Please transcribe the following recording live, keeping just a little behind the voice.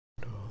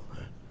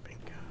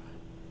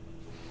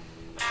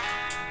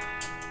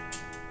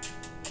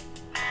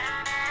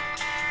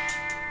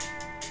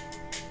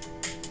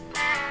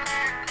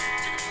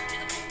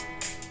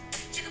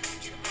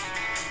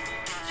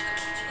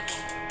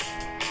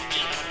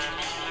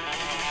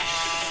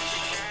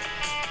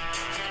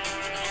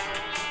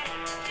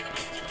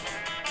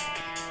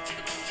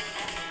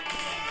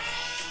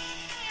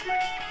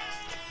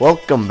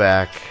Welcome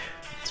back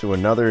to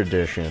another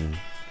edition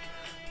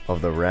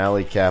of the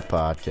Rally Cap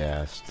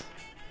Podcast.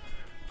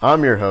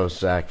 I'm your host,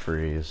 Zach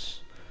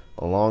Fries,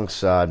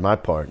 alongside my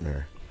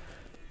partner,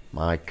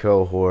 my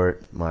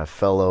cohort, my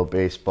fellow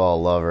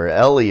baseball lover,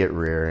 Elliot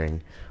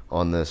Rearing,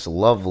 on this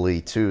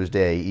lovely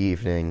Tuesday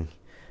evening.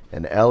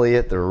 And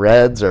Elliot, the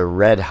Reds are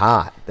red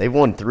hot. They've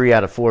won 3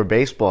 out of 4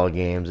 baseball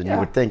games, and you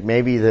would think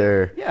maybe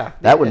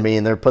that would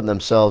mean they're putting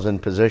themselves in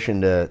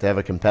position to have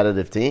a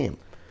competitive team.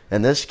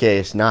 In this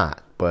case,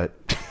 not. But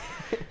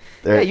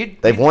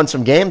they've won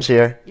some games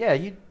here.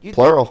 Yeah,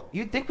 plural.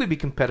 You'd think we'd be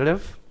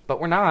competitive, but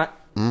we're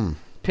not. Mm.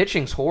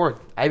 Pitching's horrid.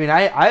 I mean,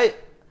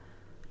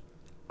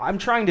 I'm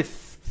trying to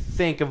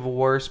think of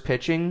worse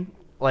pitching.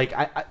 Like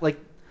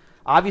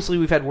obviously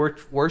we've had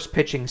worse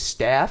pitching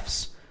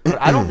staffs,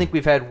 but I don't think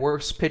we've had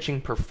worse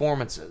pitching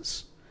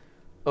performances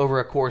over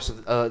a course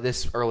of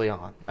this early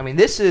on. I mean,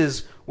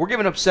 we're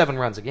giving up 7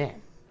 runs a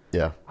game.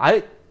 Yeah.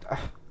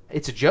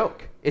 It's a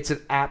joke. It's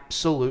an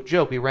absolute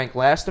joke. We rank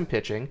last in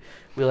pitching.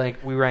 We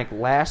rank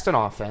last in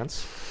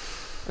offense,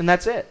 and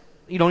that's it.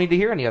 You don't need to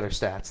hear any other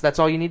stats. That's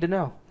all you need to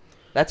know.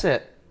 That's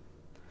it.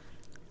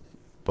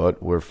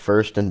 But we're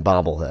first in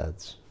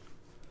bobbleheads.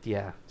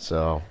 Yeah.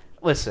 So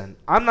listen,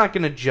 I'm not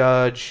going to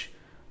judge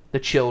the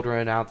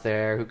children out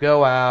there who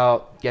go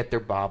out, get their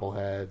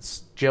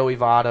bobbleheads. Joey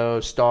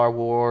Votto, Star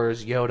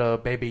Wars,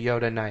 Yoda, Baby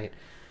Yoda night.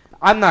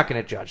 I'm not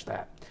going to judge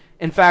that.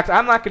 In fact,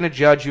 I'm not going to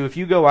judge you if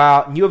you go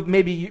out and you have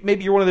maybe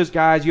you're one of those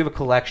guys, you have a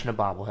collection of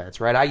bobbleheads,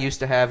 right? I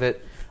used to have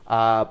it.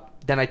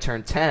 Then I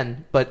turned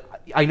 10,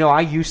 but I know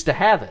I used to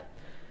have it.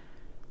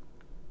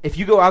 If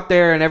you go out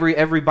there and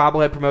every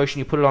bobblehead promotion,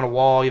 you put it on a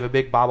wall, you have a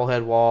big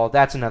bobblehead wall,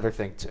 that's another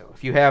thing too.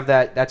 If you have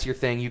that, that's your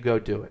thing, you go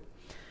do it.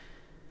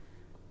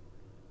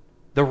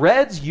 The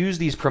Reds use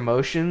these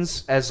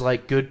promotions as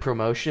like good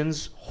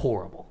promotions,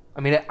 horrible.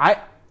 I mean,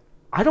 I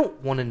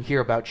don't want to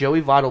hear about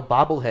Joey Votto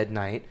bobblehead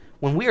night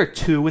when we are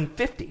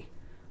 2-50.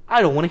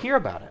 I don't want to hear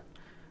about it.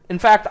 In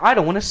fact, I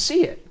don't want to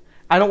see it.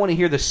 I don't want to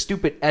hear the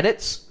stupid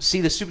edits,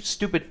 see the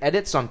stupid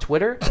edits on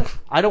Twitter.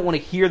 I don't want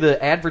to hear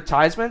the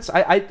advertisements.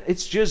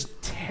 It's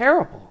just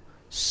terrible.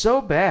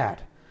 So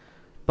bad.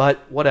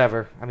 But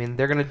whatever. I mean,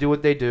 they're going to do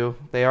what they do.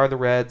 They are the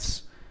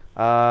Reds.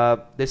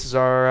 This is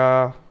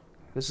our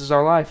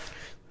life.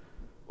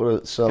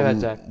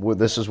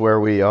 This is where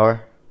we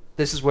are.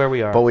 This is where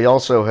we are. But we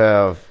also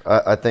have,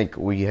 I think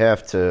we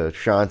have to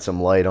shine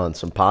some light on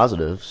some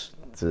positives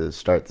to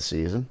start the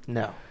season.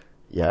 No.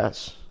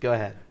 Yes. Go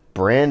ahead.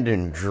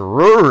 Brandon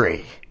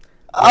Drury.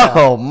 Yeah.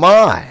 Oh,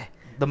 my.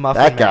 The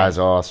Muffin Man. That guy's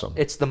awesome.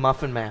 It's the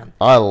Muffin Man.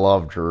 I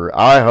love Drury.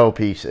 I hope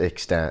we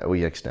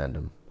extend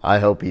him. I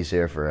hope he's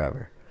here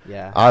forever.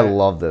 Yeah. I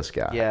love this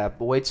guy. Yeah,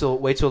 but wait till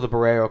the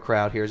Barrero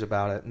crowd hears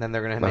about it, and then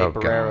they're going to make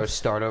Barrero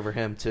start over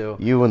him too.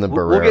 You and the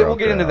Barrero We'll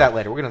get into that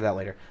later. We're going to do that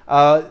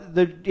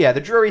later.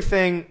 The Drury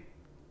thing,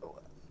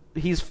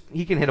 he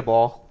can hit a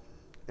ball.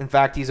 In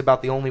fact, he's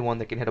about the only one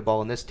that can hit a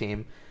ball in this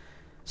team.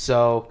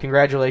 So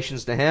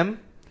congratulations to him.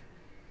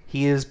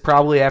 He is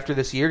probably, after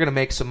this year, going to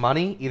make some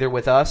money, either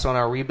with us on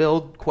our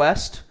rebuild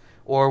quest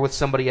or with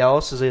somebody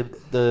else as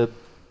the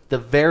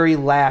very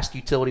last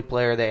utility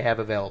player they have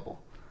available.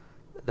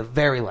 The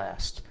very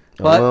last.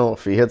 But, well,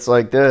 if he hits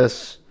like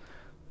this,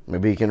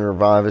 maybe he can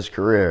revive his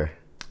career.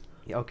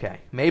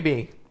 Okay,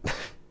 maybe.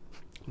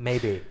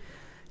 Maybe.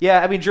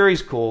 Yeah, I mean,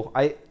 Drury's cool.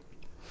 I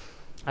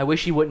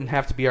wish he wouldn't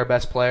have to be our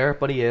best player,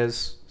 but he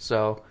is.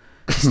 So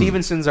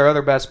Stevenson's our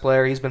other best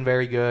player. He's been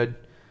very good.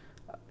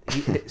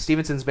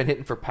 Stevenson's been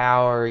hitting for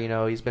power. You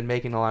know, he's been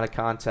making a lot of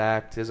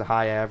contact. Has a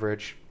high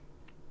average.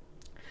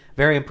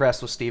 Very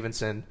impressed with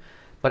Stevenson.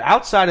 But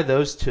outside of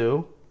those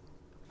two,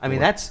 I mean,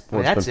 that's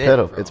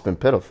it. It's been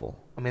pitiful.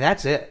 I mean,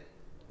 that's it.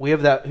 We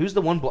have that. Who's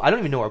the one? I don't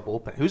even know our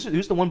bullpen.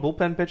 Who's the one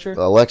bullpen pitcher?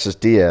 Alexis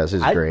Diaz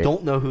is great. I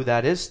don't know who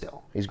that is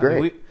still. He's great.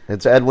 I mean,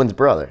 it's Edwin's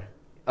brother.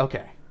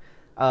 Okay.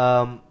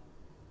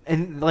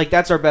 And like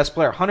that's our best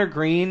player. Hunter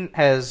Green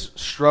has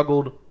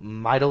struggled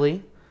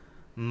mightily.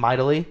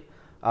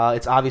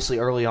 It's obviously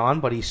early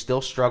on, but he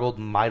still struggled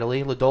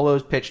mightily.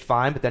 Lodolo's pitched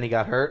fine, but then he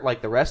got hurt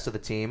like the rest of the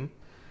team.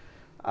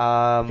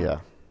 Yeah.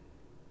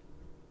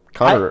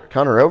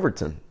 Connor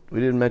Overton. We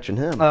didn't mention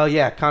him. Oh,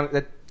 yeah.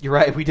 You're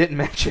right. We didn't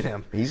mention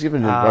him. He's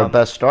even our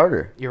best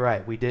starter. You're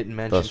right. We didn't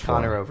mention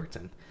Connor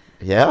Overton.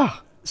 Yeah.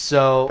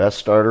 So best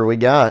starter we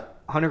got.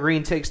 Hunter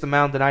Green takes the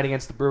mound tonight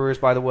against the Brewers,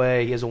 by the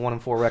way. He has a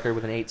 1-4 record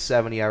with an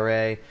 8.70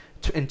 ERA.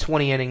 In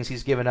 20 innings,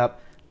 he's given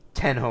up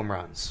 10 home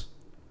runs.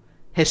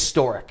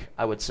 Historic,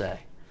 I would say.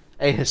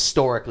 A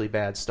historically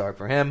bad start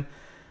for him.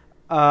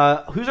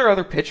 Who's our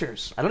other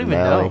pitchers? I don't even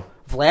know.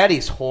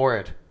 Vladdy's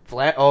horrid.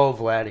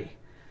 Vladdy.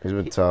 He's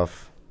been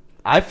tough.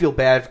 I feel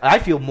bad. I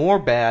feel more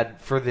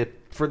bad for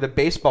the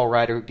baseball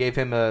writer who gave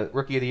him a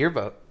Rookie of the Year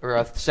vote or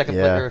a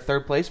or a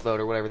third place vote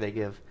or whatever they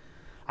give.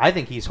 I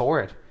think he's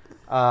horrid.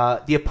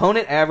 The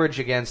opponent average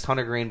against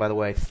Hunter Green, by the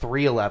way,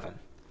 3.11.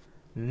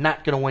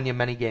 Not going to win you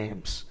many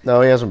games.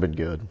 No, he hasn't been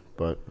good,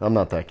 but I'm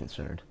not that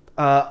concerned.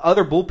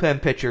 Other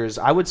bullpen pitchers,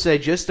 I would say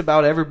just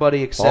about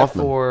everybody except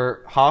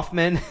for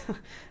Hoffman,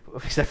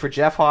 except for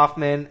Jeff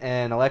Hoffman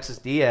and Alexis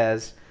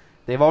Diaz.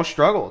 they've all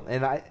struggled,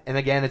 and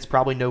again, it's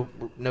probably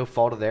no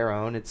fault of their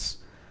own. It's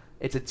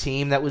a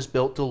team that was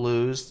built to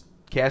lose.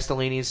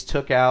 Castellini's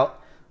took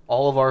out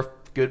all of our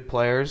good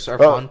players, our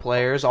fun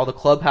players, all the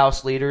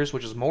clubhouse leaders,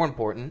 which is more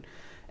important,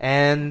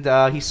 and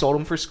he sold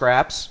them for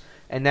scraps.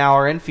 And now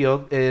our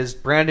infield is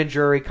Brandon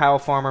Drury, Kyle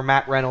Farmer,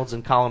 Matt Reynolds,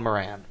 and Colin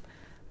Moran.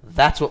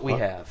 That's what we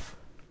have.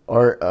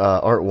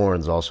 Art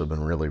Warren's also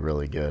been really,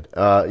 really good.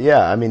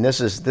 I mean,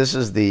 this is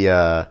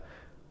the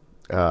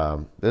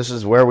this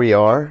is where we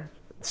are.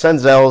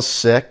 Senzel's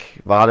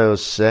sick.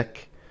 Votto's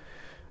sick.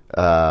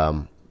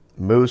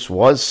 Moose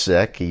was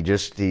sick.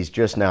 He's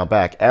just now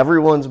back.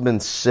 Everyone's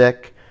been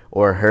sick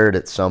or hurt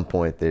at some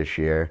point this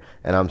year,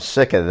 and I'm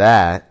sick of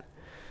that.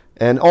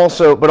 And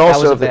also, but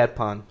also, that was a bad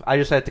pun. I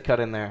just had to cut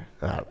in there.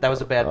 That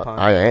was a bad pun.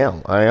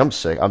 I am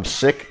sick. I'm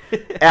sick.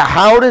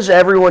 How does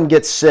everyone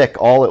get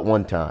sick all at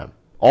one time?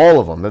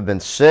 All of them have been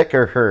sick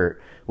or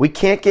hurt. We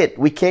can't get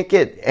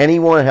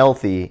anyone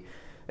healthy.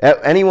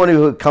 Anyone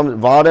who comes,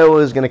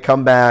 Votto is going to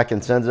come back,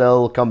 and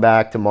Senzel will come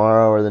back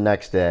tomorrow or the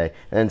next day,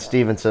 and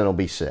Stevenson will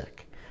be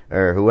sick,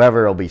 or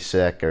whoever will be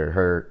sick or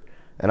hurt.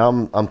 And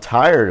I'm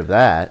tired of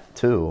that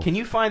too. Can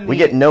you find we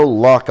get no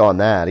luck on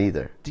that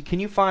either? Can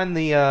you find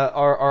the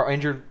our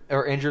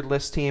injured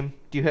list team?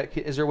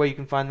 Is there a way you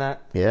can find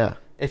that? Yeah.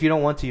 If you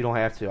don't want to, you don't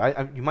have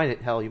to. You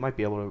might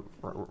be able to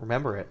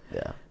remember it.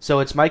 Yeah.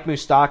 So it's Mike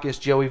Moustakas,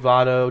 Joey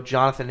Votto,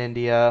 Jonathan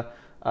India,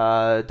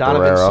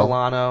 Donovan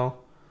Solano.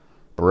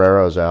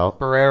 Barrero's out.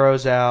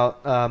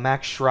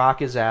 Max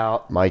Schrock is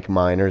out. Mike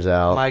Minor's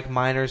out. Mike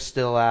Minor's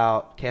still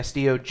out.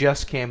 Castillo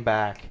just came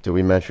back. Did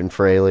we mention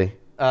Fraley?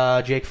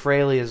 Jake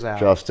Fraley is out.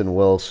 Justin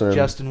Wilson.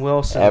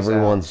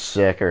 Everyone's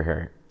sick or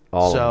hurt.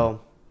 All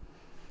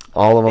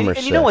of them are sick.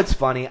 And you know what's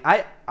funny?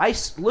 I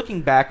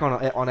looking back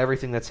on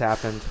everything that's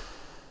happened,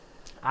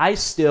 I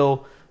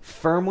still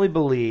firmly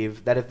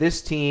believe that if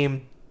this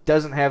team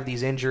doesn't have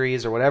these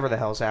injuries or whatever the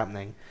hell's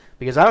happening,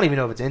 because I don't even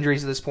know if it's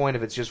injuries at this point,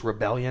 if it's just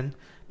rebellion,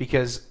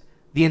 because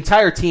the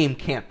entire team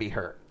can't be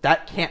hurt.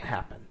 That can't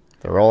happen.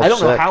 They're all I don't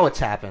sick. know how it's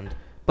happened,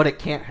 but it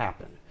can't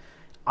happen.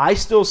 I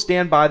still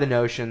stand by the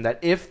notion that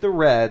if the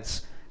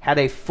Reds had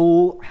a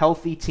full,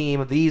 healthy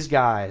team of these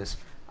guys,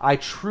 I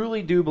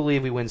truly do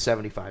believe we win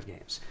 75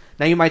 games.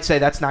 Now, you might say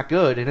that's not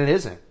good, and it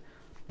isn't.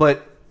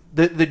 But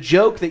the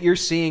joke that you're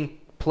seeing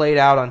played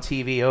out on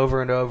TV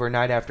over and over,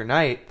 night after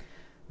night,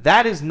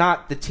 that is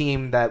not the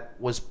team that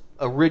was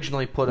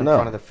originally put in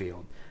front of the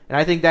field. And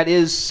I think that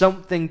is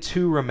something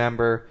to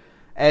remember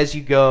as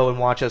you go and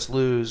watch us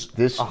lose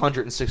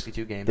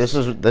 162 games.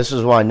 This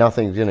is why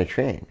nothing's going to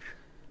change.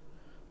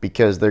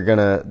 Because they're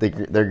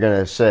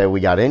gonna say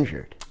we got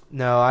injured.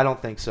 No, I don't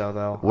think so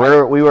though.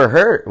 We were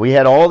hurt. We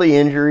had all the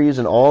injuries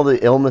and all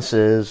the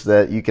illnesses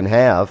that you can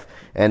have,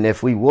 and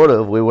if we would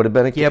have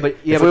been if we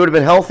would have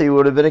been healthy, we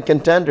would have been a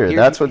contender.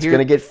 That's what's going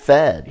to get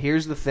fed.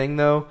 Here's the thing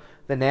though: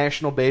 the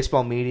national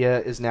baseball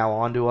media is now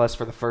onto us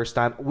for the first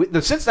time.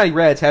 The Cincinnati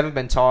Reds haven't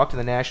been talked to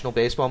the national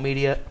baseball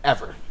media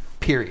ever.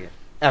 Period.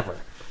 Ever.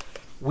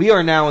 We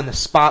are now in the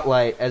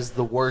spotlight as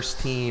the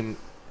worst team.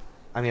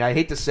 I mean, I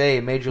hate to say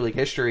in Major League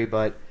history,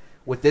 but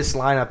with this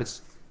lineup,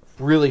 it's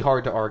really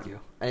hard to argue.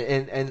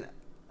 And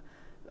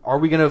are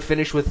we going to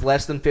finish with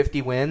less than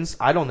 50 wins?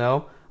 I don't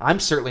know.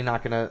 I'm certainly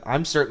not going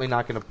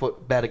to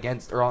put bet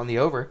against or on the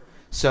over.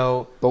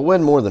 So, but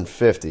win more than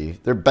 50.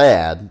 They're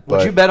bad.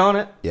 Would you bet on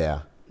it?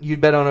 Yeah.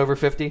 You'd bet on over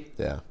 50?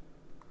 Yeah.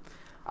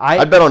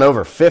 I'd bet on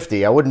over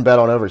 50. I wouldn't bet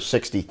on over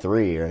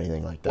 63 or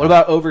anything like that. What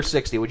about over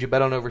 60? Would you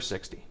bet on over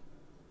 60?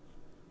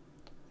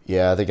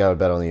 Yeah, I think I would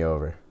bet on the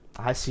over.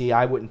 I see.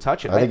 I wouldn't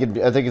touch it. I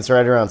think it's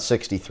right around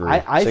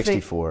 63,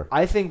 64.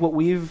 I think what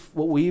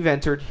we've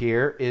entered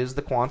here is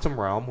the quantum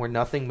realm where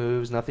nothing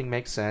moves, nothing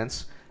makes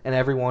sense, and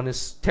everyone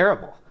is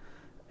terrible.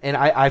 And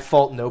I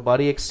fault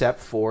nobody except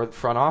for the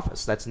front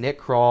office. That's Nick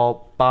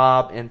Krall,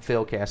 Bob, and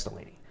Phil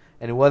Castellini,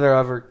 and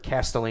whatever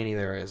Castellini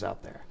there is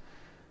out there,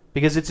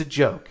 because it's a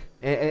joke.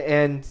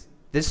 And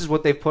this is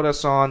what they've put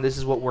us on. This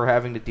is what we're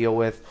having to deal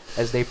with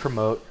as they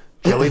promote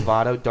Joey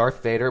Votto,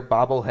 Darth Vader,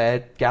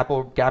 bobblehead,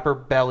 Gapper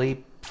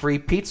Belly. Free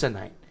pizza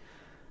night,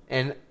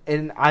 and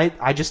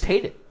I just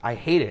hate it. I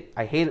hate it.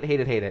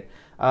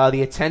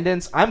 The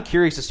attendance. I'm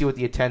curious to see what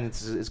the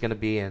attendance is going to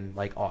be in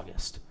like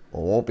August.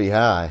 Well, it won't be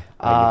high.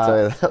 I can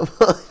tell you that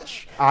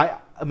much. I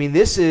mean,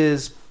 this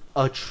is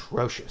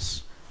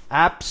atrocious,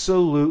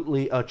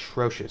 absolutely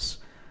atrocious.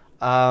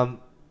 So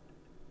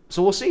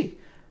we'll see.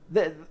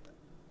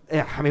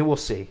 We'll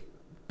see.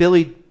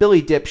 Billy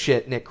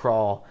dipshit Nick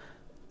Krall,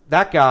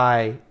 that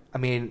guy. I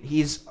mean,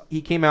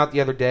 he came out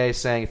the other day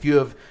saying, if you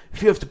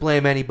have to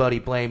blame anybody,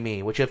 blame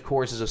me, which of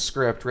course is a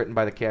script written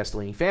by the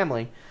Castellini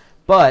family.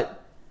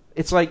 But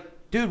it's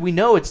like, dude, we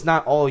know it's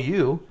not all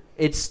you.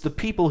 It's the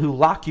people who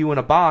lock you in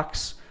a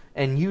box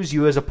and use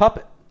you as a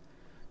puppet.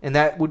 And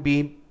that would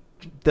be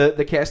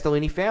the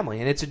Castellini family,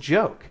 and it's a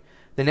joke.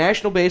 The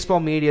national baseball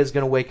media is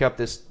going to wake up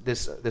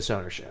this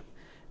ownership.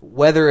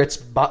 Whether it's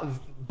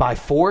by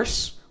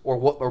force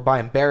or by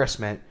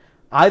embarrassment,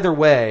 either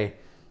way,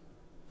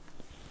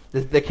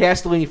 the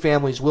Castellini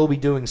families will be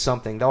doing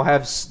something.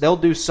 They'll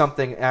do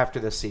something after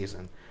this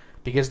season,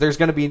 because there's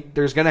going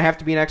to have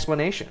to be an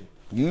explanation.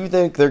 You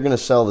think they're going to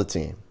sell the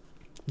team?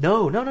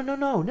 No.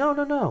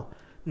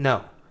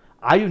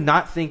 I do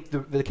not think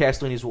the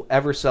Castellinis will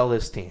ever sell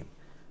this team.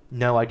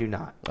 No, I do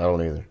not. I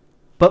don't either.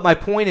 But my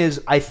point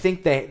is, I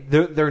think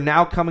they're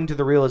now coming to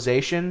the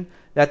realization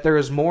that there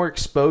is more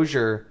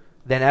exposure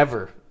than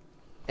ever,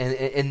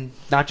 in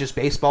not just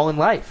baseball, in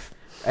life.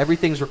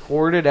 Everything's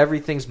recorded.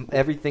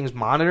 Everything's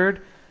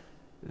monitored.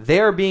 They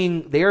are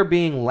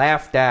being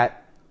laughed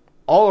at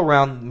all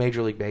around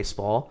Major League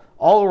Baseball,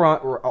 all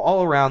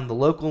around the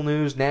local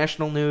news,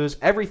 national news.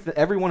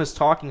 Everyone is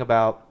talking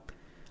about.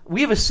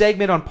 We have a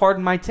segment on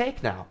Pardon My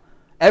Take now.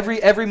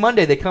 Every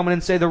Monday they come in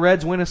and say the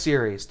Reds win a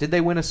series. Did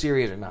they win a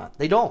series or not?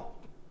 They don't.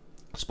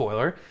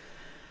 Spoiler.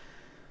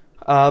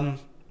 I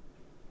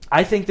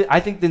think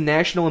the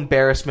national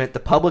embarrassment, the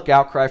public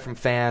outcry from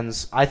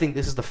fans. I think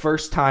this is the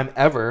first time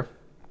ever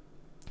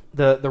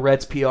the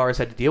Reds PR has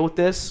had to deal with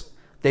this.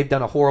 They've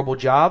done a horrible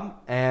job,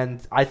 and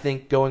I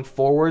think going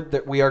forward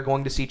that we are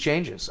going to see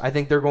changes. I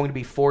think they're going to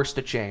be forced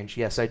to change.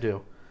 Yes, I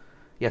do.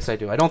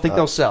 I don't think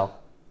they'll sell.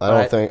 I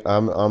don't think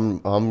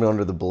I'm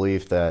under the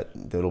belief that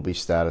it'll be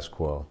status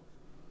quo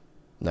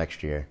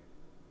next year.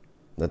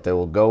 That they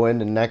will go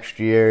into next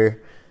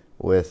year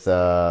with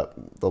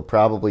they'll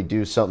probably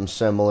do something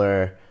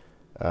similar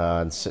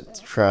and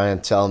try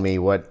and tell me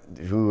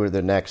who are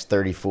the next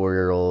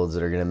 34-year-olds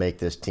that are going to make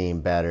this team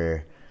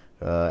better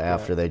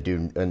after they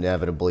do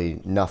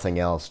inevitably nothing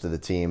else to the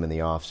team in the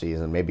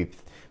offseason.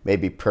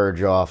 Maybe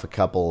purge off a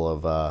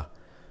couple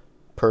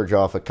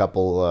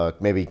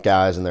maybe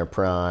guys in their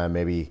prime,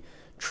 maybe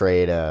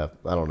trade I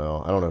don't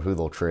know who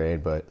they'll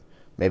trade, but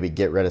maybe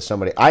get rid of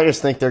somebody. I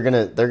just think they're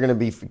gonna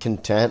be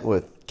content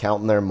with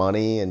counting their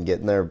money and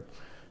getting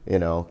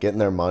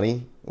their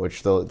money,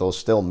 which they'll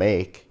still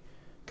make,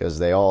 because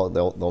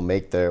they'll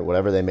make their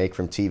whatever they make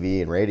from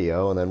TV and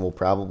radio, and then we'll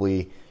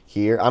probably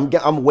hear.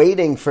 I'm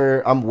waiting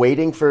for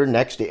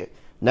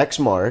next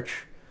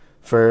March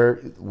for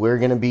we're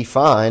gonna be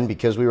fine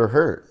because we were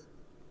hurt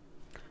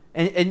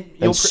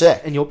and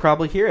sick, and you'll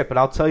probably hear it. But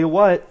I'll tell you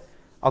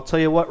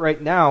what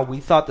right now, we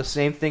thought the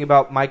same thing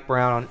about Mike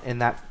Brown in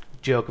that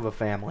joke of a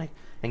family.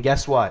 And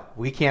guess what?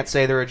 We can't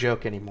say they're a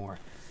joke anymore.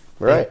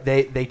 Right.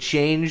 They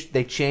changed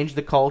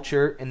the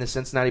culture in the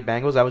Cincinnati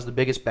Bengals. I was the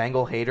biggest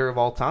Bengal hater of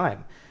all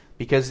time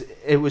because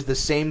it was the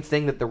same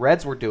thing that the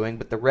Reds were doing,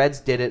 but the Reds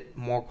did it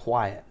more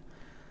quiet.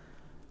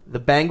 The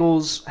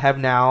Bengals have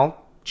now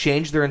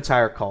changed their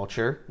entire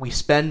culture. We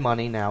spend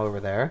money now over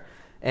there.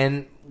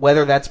 And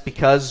whether that's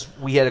because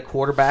we had a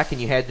quarterback and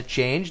you had to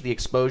change, the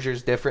exposure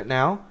is different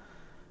now.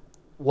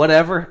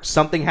 Whatever,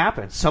 something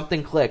happened.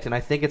 Something clicked, and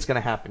I think it's going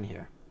to happen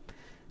here.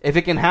 If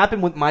it can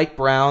happen with Mike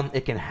Brown,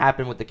 it can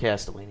happen with the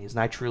Castellinis, and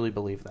I truly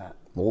believe that.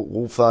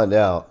 We'll find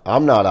out.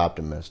 I'm not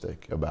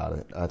optimistic about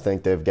it. I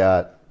think they're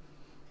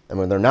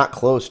not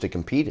close to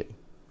competing.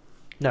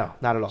 No,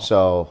 not at all.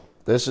 So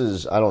this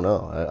is, I don't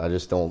know.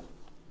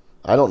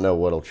 I don't know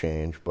what'll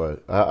change,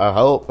 but I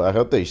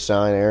hope they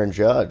sign Aaron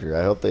Judge, or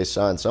I hope they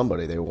sign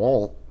somebody. They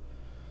won't.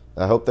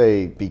 I hope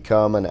they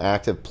become an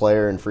active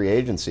player in free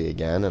agency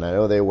again, and I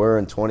know they were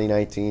in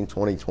 2019,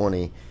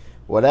 2020,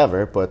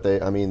 whatever. But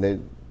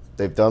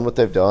they've done what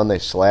they've done. They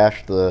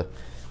slashed the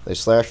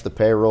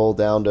payroll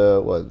down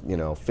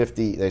to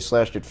 50. They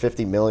slashed it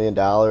 $50 million in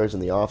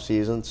the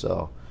offseason.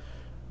 So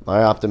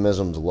my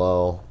optimism's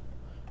low.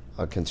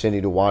 I'll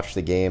continue to watch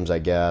the games, I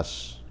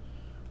guess.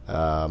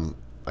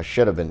 I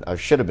should have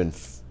been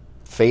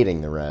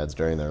fading the Reds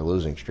during their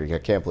losing streak. I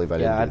can't believe I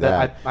didn't do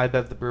that. I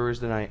bet the Brewers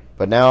tonight.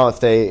 But now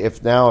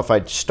if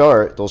I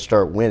start, they'll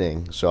start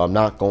winning. So I'm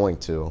not going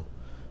to.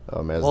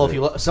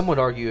 Some would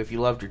argue if you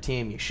loved your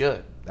team, you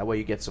should. That way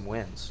you get some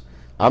wins.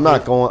 I'm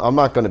not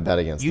going to bet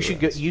against.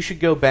 You should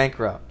go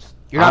bankrupt.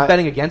 You're not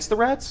betting against the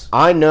Reds?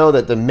 I know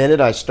that the minute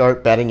I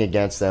start betting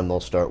against them, they'll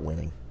start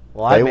winning.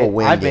 Well, they will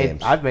win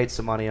games. I've made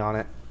some money on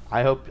it.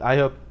 I hope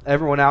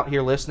everyone out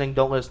here listening,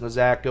 don't listen to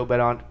Zach. Go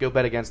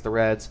bet against the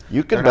Reds.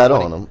 You can bet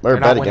on them or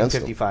bet against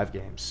them. 55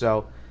 games.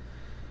 So,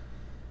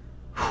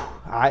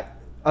 other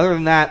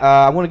than that,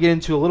 I want to get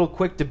into a little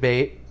quick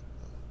debate,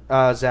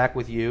 Zach,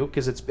 with you,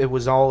 because it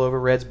was all over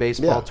Reds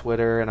baseball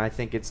Twitter, and I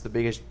think it's the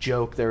biggest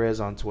joke there is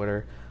on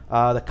Twitter.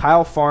 The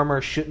Kyle Farmer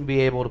shouldn't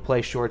be able to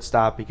play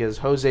shortstop because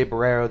Jose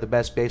Barrero, the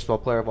best baseball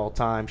player of all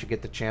time, should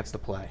get the chance to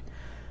play.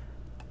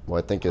 Well,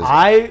 I think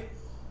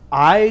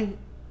I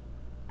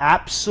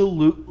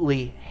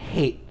absolutely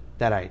hate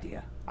that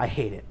idea. I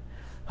hate it.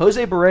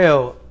 Jose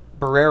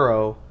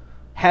Barrero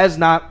has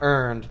not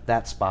earned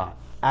that spot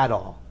at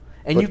all.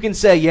 And you can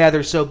say, yeah,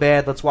 they're so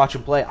bad, let's watch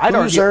them play.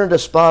 Who's earned a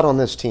spot on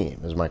this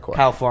team is my question.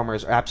 Kyle Farmer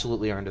has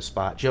absolutely earned a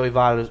spot. Joey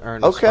Votto has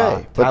earned a spot.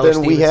 Okay, but Tyler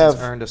then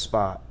Stephenson's earned a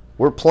spot.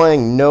 We're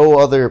playing no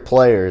other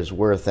players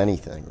worth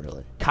anything,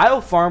 really.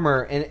 Kyle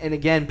Farmer, and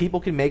again, people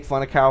can make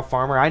fun of Kyle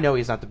Farmer. I know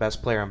he's not the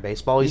best player in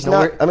baseball. He's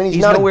not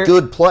a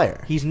good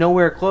player. He's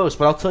nowhere close.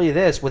 But I'll tell you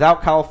this: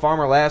 without Kyle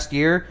Farmer last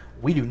year,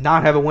 we do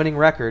not have a winning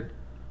record.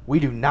 We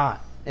do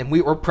not, and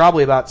we're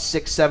probably about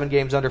 6-7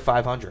 games under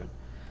 500.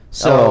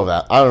 So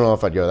I don't know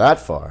if I'd go that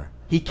far.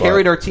 He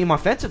carried our team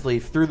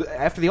offensively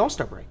after the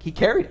All-Star break. He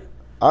carried it.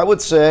 I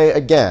would say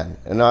again,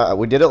 and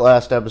we did it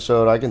last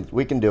episode.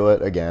 We can do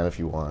it again if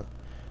you want.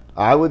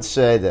 I would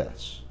say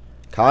this: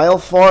 Kyle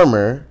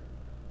Farmer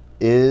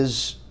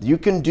you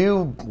can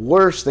do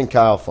worse than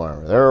Kyle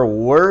Farmer. There are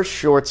worse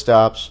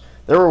shortstops.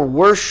 There were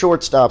worse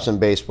shortstops in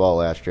baseball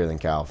last year than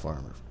Kyle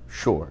Farmer.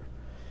 Sure.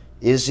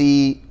 Is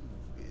he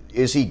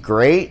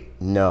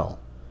great? No.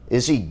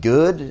 Is he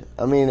good?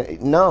 I mean,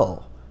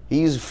 no.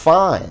 He's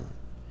fine.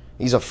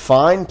 He's a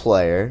fine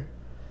player.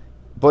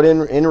 But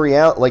in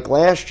reality, like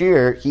last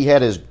year, he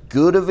had as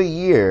good of a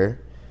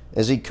year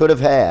as he could have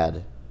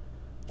had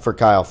for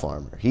Kyle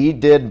Farmer. He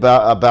did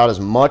about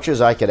as much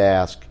as I could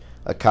ask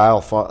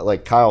Kyle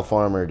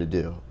Farmer to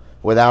do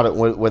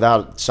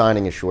without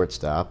signing a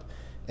shortstop.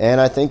 And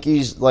I think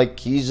he's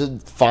a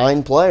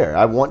fine player.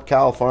 I want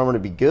Kyle Farmer to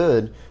be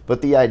good,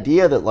 but the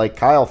idea that like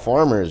Kyle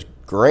Farmer is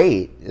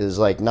great is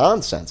like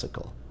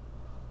nonsensical.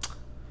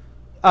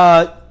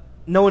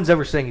 No one's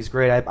ever saying he's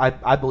great.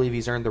 I believe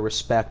he's earned the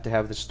respect to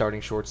have the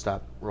starting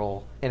shortstop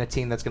role in a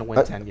team that's going to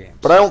win 10 games.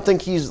 But I don't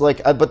think he's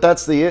like. But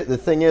that's the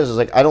thing is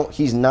like I don't.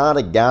 He's not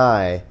a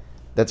guy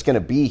that's going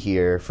to be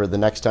here for the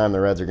next time the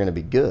Reds are going to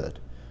be good.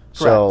 Correct.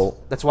 So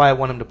that's why I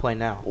want him to play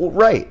now. Well,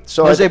 right.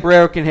 So Jose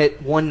Barrero can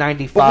hit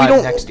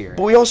 195 next year.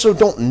 But we also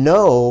don't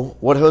know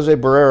what Jose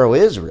Barrero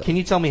is really. Can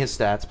you tell me his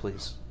stats,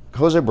 please?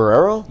 Jose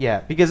Barrero?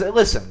 Yeah, because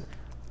listen,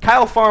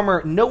 Kyle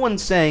Farmer. No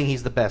one's saying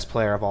he's the best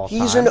player of all time.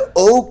 He's an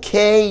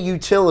okay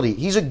utility.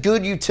 He's a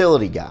good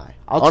utility guy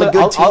on a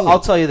good team.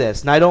 I'll tell you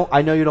this, and I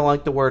know you don't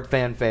like the word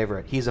fan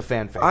favorite. He's a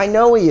fan favorite. I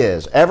know he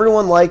is.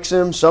 Everyone likes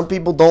him. Some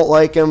people don't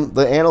like him.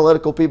 The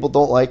analytical people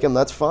don't like him.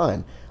 That's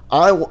fine.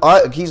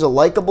 He's a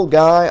likable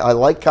guy. I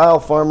like Kyle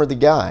Farmer, the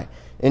guy.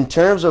 In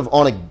terms of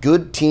on a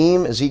good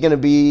team, is he going to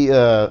be,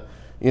 a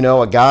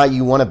guy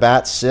you want to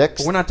bat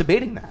sixth? But we're not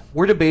debating that.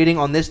 We're debating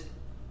on this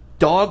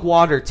dog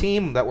water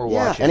team that we're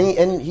watching.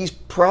 And he's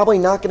probably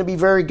not going to be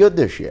very good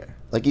this year.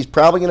 Like he's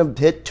probably going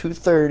to hit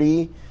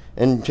 230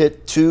 and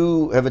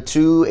have a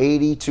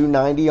 280,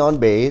 290 on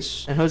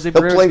base. And Jose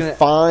Barrero's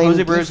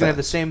going to have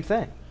the same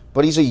thing.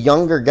 But he's a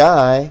younger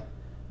guy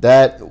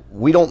that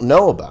we don't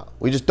know about.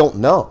 We just don't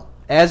know.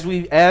 As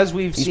we've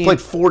he's seen, played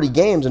 40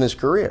 games in his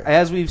career.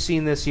 As we've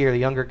seen this year, the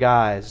younger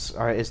guys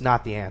is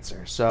not the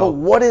answer. So, but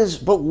what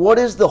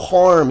is the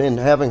harm in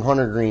having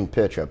Hunter Green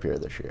pitch up here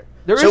this year?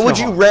 Would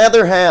you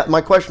rather have?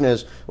 My question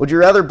is, would you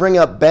rather bring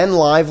up Ben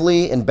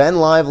Lively and Ben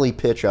Lively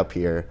pitch up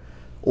here,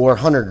 or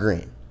Hunter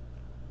Green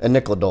and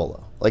Nick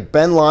Lodolo? Like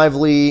Ben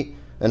Lively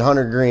and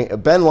Hunter Green.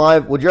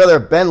 Would you rather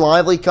have Ben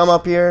Lively come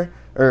up here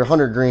or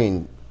Hunter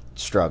Green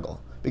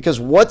struggle? Because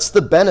what's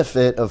the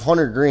benefit of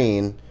Hunter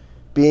Green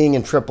being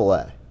in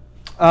AAA,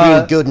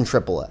 being good in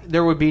AAA?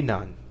 There would be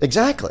none.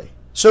 Exactly.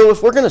 So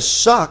if we're going to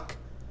suck,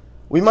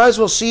 we might as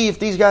well see if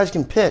these guys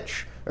can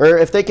pitch, or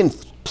if they can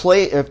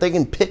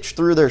pitch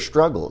through their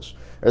struggles,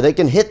 or they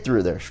can hit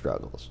through their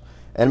struggles.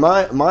 And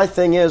my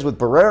thing is with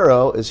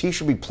Barrero is he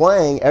should be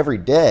playing every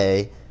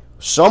day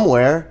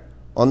somewhere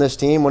on this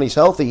team when he's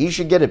healthy. He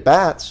should get at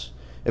bats.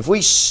 If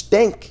we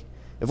stink,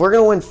 if we're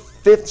going to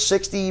win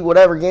 60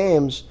 whatever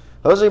games,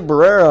 Jose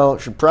Barrero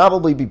should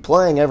probably be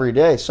playing every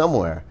day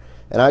somewhere.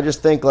 And I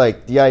just think,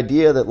 like, the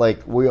idea that,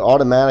 like, we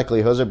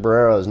automatically, Jose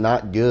Barrero is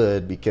not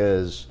good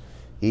because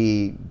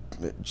he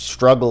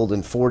struggled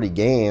in 40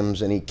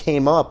 games and he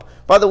came up.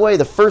 By the way,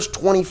 the first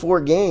 24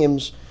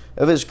 games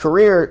of his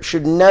career he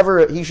should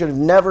never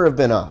have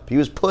been up. He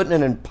was put in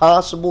an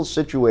impossible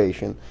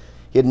situation.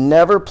 He had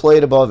never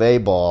played above A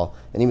ball,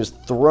 and he was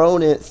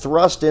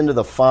thrust into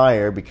the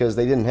fire because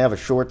they didn't have a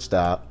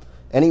shortstop,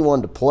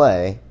 anyone to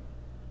play.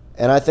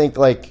 And I think,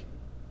 like,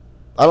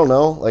 I don't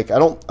know. Like,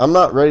 I'm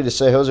not ready to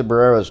say Jose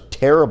Barrero is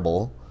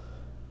terrible.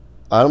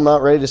 I'm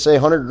not ready to say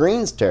Hunter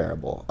Green's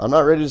terrible. I'm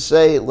not ready to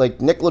say,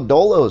 like, Nick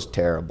Lodolo is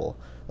terrible.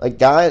 Like,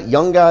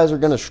 young guys are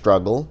going to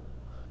struggle.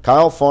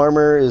 Kyle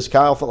Farmer is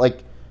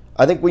like,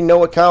 I think we know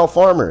what Kyle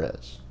Farmer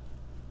is.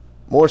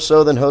 More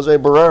so than Jose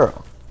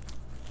Barrero.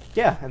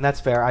 Yeah, and that's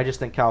fair. I just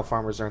think Kyle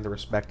Farmer's earned the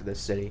respect of this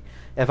city.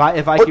 If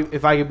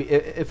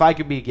I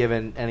could be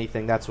given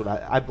anything, that's what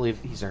I believe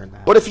he's earned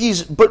that.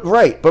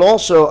 But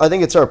also I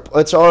think it's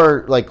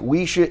our like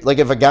we should like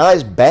if a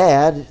guy's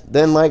bad,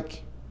 then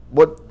like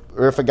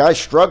or if a guy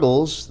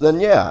struggles, then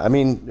yeah, I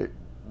mean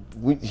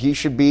he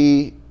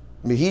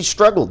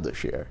struggled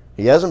this year.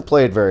 He hasn't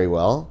played very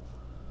well.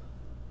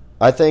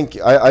 I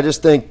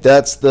just think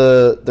that's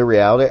the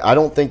reality. I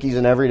don't think he's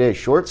an everyday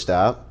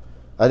shortstop.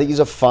 I think he's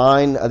a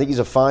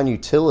fine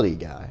utility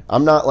guy.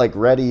 I'm not like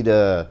ready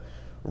to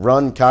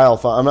run Kyle.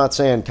 I'm not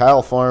saying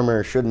Kyle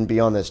Farmer shouldn't be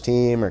on this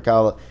team or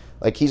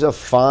he's a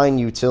fine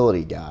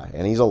utility guy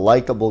and he's a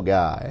likable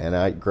guy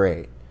and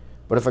great.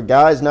 But if a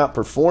guy's not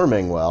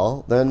performing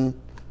well, then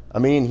I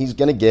mean he's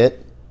gonna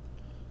get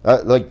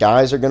like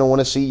guys are gonna want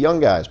to see young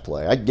guys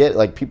play. I get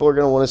like people are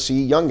gonna want to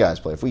see young guys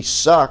play. If we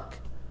suck,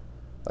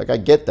 like I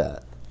get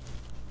that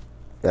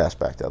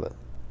aspect of it.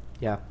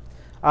 Yeah.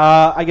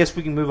 I guess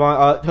we can move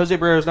on. Jose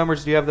Barrero's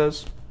numbers, do you have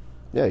those?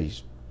 Yeah,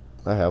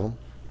 I have them.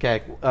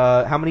 Okay.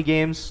 How many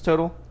games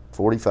total?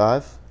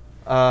 45.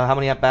 How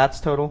many at-bats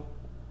total?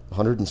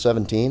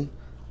 117.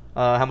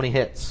 How many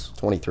hits?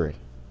 23.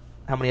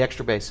 How many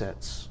extra base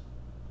hits?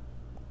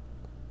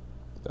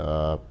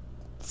 4.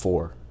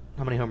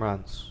 How many home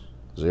runs?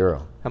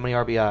 0. How many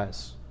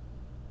RBIs?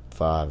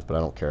 5, but I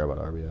don't care about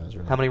RBIs.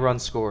 Really. How many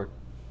runs scored?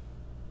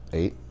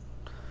 8.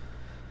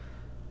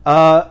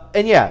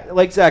 And yeah,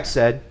 like Zach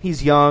said,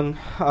 he's young.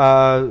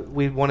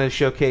 We want to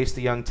showcase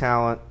the young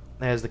talent,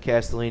 as the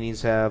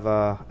Castellinis have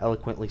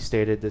eloquently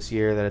stated this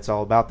year that it's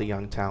all about the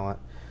young talent,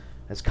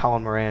 as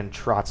Colin Moran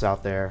trots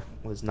out there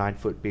with his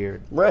 9-foot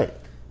beard. Right.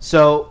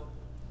 So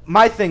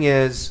my thing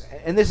is,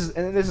 and this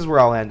is where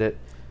I'll end it,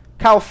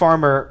 Kyle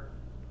Farmer,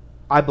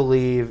 I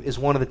believe, is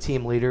one of the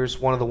team leaders,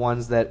 one of the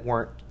ones that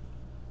weren't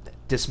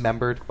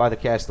dismembered by the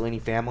Castellini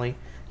family.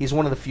 He's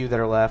one of the few that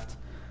are left.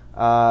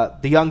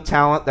 The young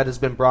talent that has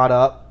been brought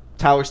up,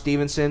 Tyler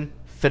Stevenson,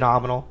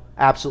 phenomenal.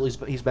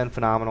 Absolutely, he's been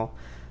phenomenal.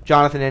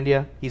 Jonathan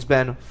India, he's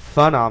been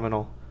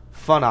phenomenal.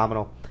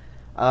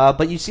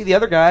 But you see the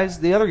other guys,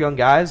 the other young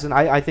guys, and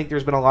I think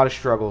there's been a lot of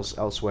struggles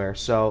elsewhere.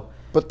 So,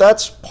 but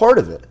that's part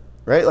of it,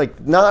 right? Like,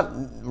 not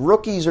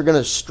rookies are going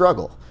to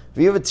struggle.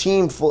 If you have a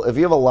team full, if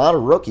you have a lot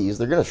of rookies,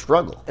 they're going to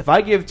struggle. If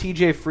I give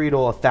T.J.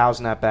 Friedel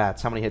 1,000 at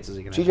bats, how many hits is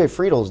he going to have? T.J.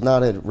 Friedel is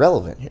not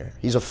relevant here.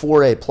 He's a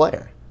 4A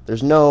player.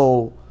 There's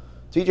no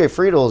T.J.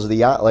 Friedel is a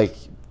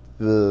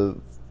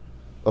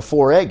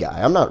 4A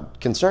guy. I'm not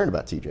concerned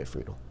about T.J.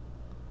 Friedel.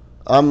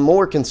 I'm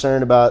more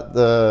concerned about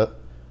the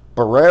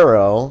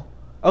Barrero,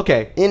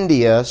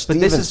 India,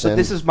 Stevenson. But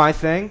this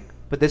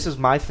is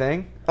my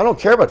thing. I don't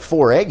care about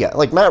 4A guys.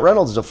 Like, Matt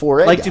Reynolds is a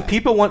 4A guy. Do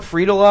people want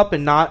Friedel up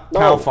and not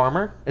Kyle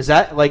Farmer? Is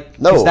that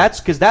no?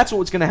 Because that's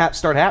what's going to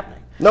start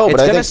happening. No, it's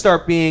but going to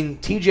start being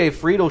T.J.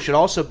 Friedel should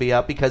also be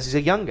up because he's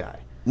a young guy.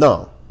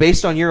 No,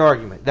 based on your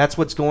argument, that's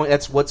what's going to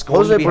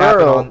be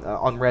Barrero, happening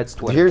on Reds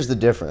Twitter. Here's the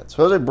difference: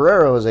 Jose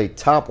Barrero is a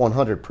top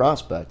 100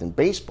 prospect in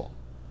baseball.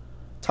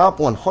 Top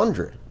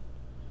 100.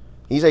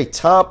 He's a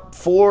top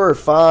 4 or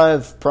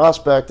 5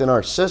 prospect in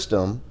our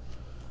system.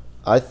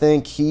 I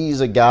think he's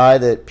a guy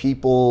that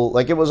people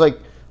like. It was like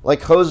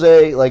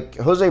Jose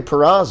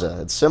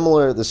Peraza. It's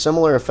similar. The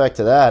similar effect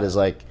to that is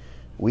like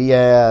he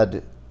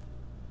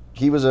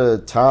was a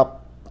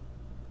top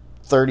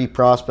 30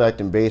 prospect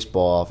in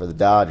baseball for the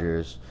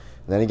Dodgers,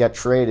 and then he got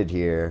traded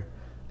here.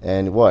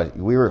 And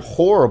we were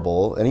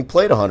horrible, and he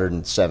played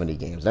 170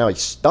 games. Now he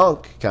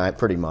stunk,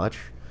 pretty much.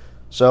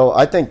 So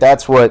I think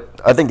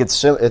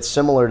it's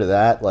similar to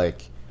that,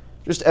 like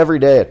just every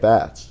day at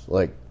bats,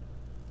 like.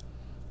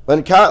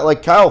 When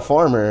Kyle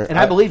Farmer, and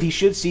I believe he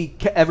should see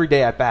every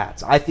day at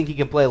bats. I think he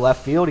can play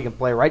left field. He can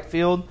play right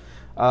field.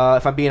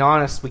 If I'm being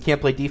honest, we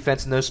can't play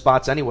defense in those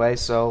spots anyway,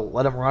 so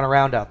let him run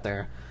around out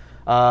there.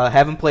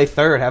 Have him play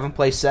third. Have him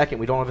play second.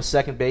 We don't have a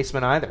second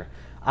baseman either.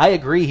 I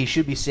agree he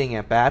should be seeing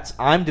at bats.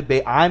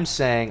 I'm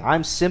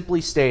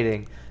simply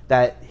stating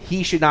that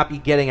he should not be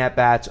getting at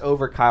bats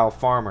over Kyle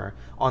Farmer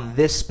on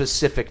this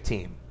specific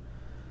team.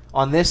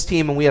 On this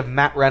team, and we have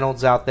Matt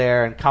Reynolds out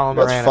there and Colin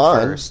Moran at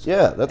first.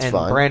 Yeah, that's and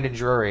fine. And Brandon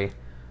Drury.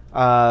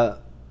 But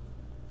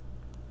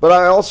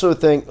I also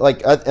think,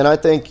 I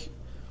think,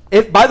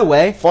 if by the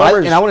way,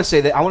 I want to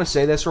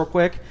say this real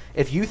quick.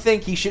 If you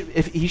think he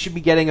should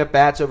be getting at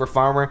bats over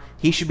Farmer,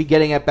 he should be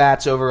getting at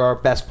bats over our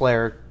best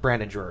player,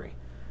 Brandon Drury.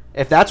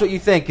 If that's what you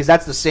think, because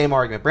that's the same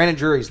argument. Brandon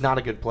Drury is not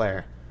a good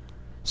player,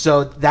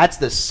 so that's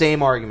the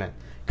same argument.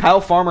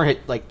 Kyle Farmer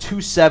hit like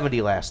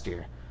 270 last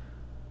year.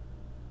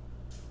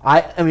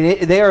 I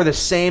mean, they are the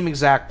same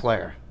exact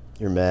player.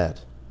 You're mad.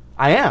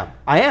 I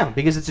am,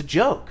 because it's a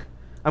joke.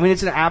 I mean,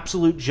 it's an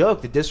absolute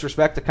joke, the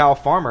disrespect to Kyle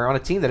Farmer on a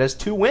team that has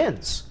 2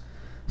 wins.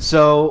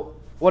 So,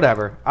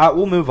 whatever.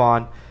 We'll move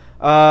on.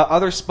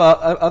 Other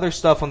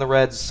stuff on the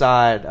Reds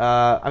side.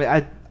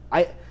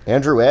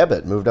 Andrew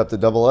Abbott moved up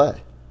to AA.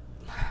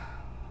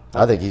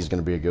 I think he's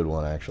going to be a good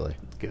one, actually.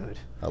 Good.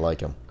 I like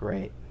him.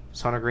 Great.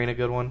 Is Hunter Green a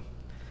good one?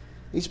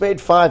 He's made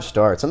 5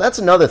 starts, and that's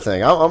another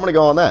thing. I'm going to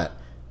go on that.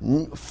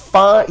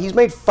 He's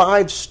made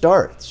 5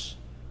 starts.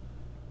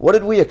 What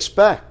did we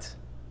expect?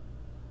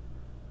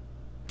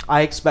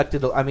 I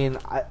expected. I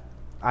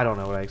don't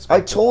know what I expected.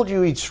 I told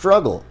you he'd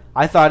struggle.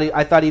 I thought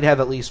he'd have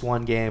at least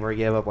one game where he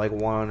gave up like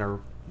one or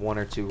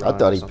 2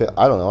 runs.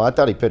 I don't know. I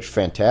thought he pitched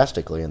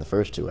fantastically in the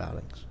first 2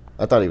 outings.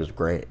 I thought he was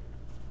great.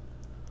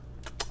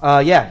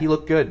 Yeah, he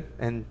looked good,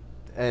 and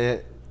he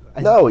hasn't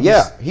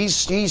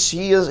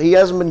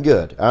been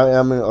good.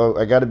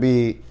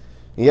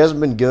 He hasn't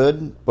been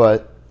good,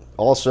 but.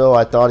 Also,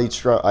 I thought he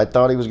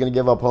was going to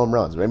give up home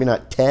runs. Maybe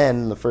not 10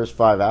 in the first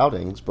 5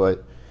 outings,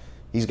 but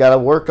he's got to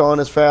work on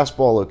his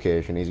fastball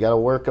location. He's got to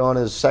work on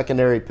his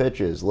secondary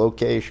pitches,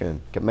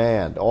 location,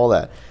 command, all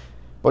that.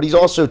 But he's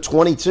also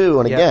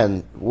 22, and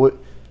again,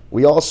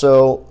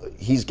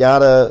 he's got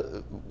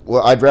to.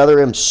 Well, I'd rather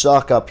him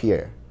suck up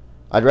here.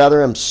 I'd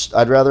rather him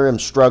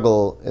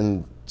struggle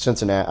in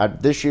Cincinnati.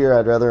 This year,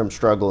 I'd rather him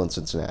struggle in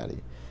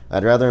Cincinnati.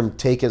 I'd rather him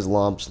take his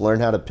lumps,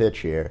 learn how to pitch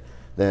here,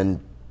 than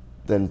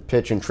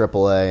pitch in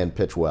AAA and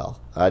pitch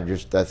well. I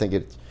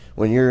think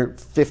when you're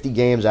 50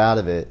 games out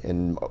of it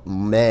in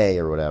May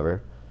or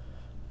whatever,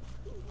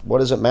 what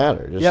does it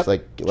matter? Just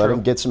let True.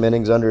 him get some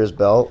innings under his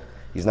belt.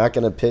 He's not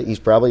going to pitch. He's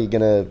probably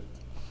going to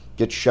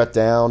get shut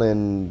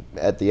down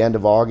at the end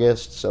of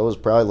August. So is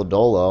probably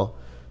Lodolo.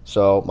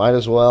 So might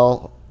as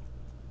well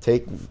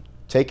take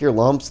your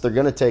lumps. They're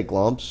going to take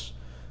lumps.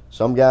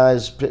 Some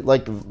guys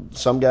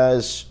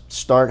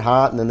start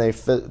hot and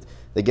then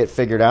they get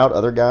figured out.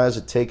 Other guys,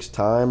 it takes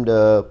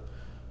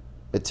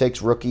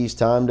rookies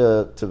time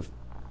to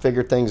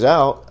figure things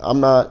out.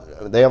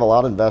 They have a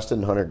lot invested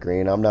in Hunter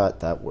Green. I'm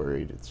not that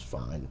worried. It's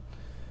fine.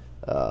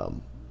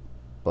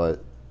 But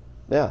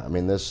yeah, I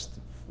mean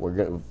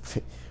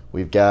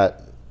we've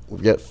got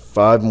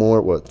 5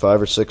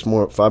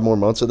 more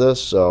months of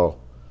this, so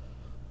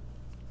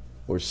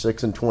we're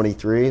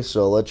 6-23.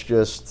 So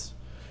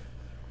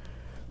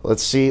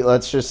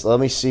let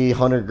me see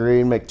Hunter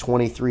Green make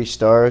 23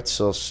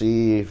 starts. I'll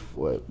see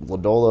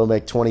Lodolo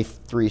make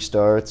 23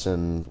 starts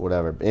and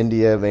whatever.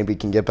 India maybe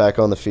can get back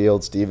on the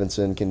field.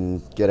 Stevenson can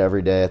get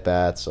every day at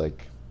bats.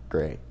 Like,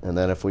 great. And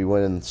then if we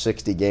win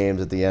 60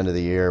 games at the end of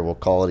the year, we'll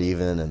call it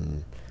even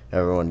and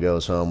everyone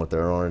goes home with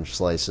their orange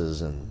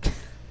slices and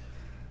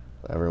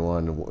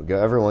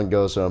everyone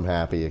goes home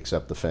happy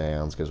except the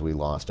fans because we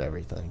lost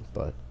everything.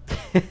 But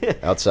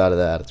outside of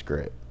that, it's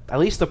great. At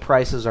least the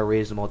prices are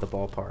reasonable at the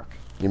ballpark.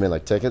 You mean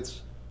like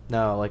tickets?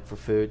 No, like for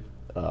food.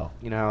 Oh.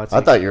 It's I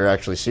thought you were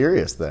actually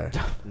serious there.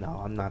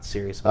 No, I'm not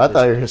serious I about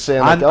thought this. you were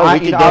saying, we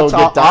could go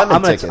get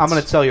diamond tickets. I'm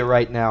going to tell you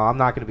right now, I'm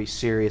not going to be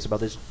serious about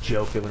this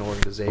joke of an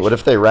organization. What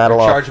if they rattle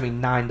They're off? charging me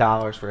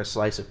 $9 for a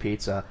slice of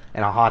pizza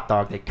and a hot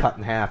dog they cut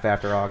in half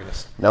after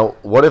August. Now,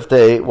 what if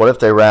they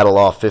rattle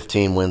off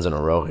 15 wins in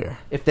a row here?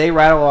 If they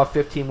rattle off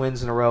 15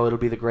 wins in a row, it'll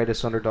be the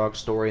greatest underdog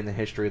story in the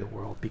history of the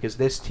world because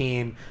this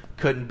team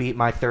couldn't beat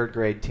my third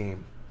grade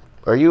team.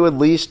 Are you at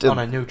least on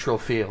a neutral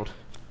field?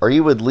 Are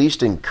you at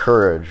least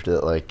encouraged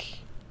that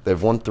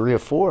they've won 3 or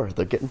 4?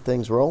 They're getting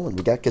things rolling.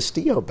 We got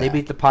Castillo back. They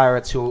beat the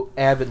Pirates, who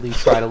avidly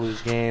try to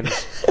lose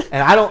games,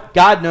 and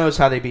God knows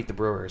how they beat the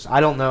Brewers.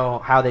 I don't know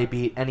how they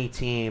beat any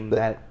team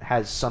that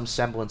has some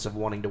semblance of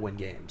wanting to win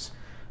games,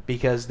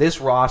 because this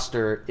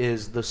roster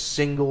is the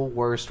single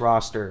worst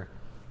roster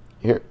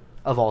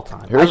of all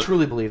time. I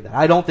truly believe that.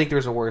 I don't think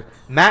there's a worse.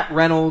 Matt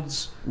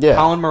Reynolds,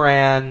 Colin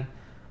Moran,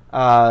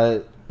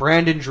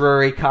 Brandon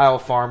Drury, Kyle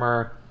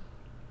Farmer.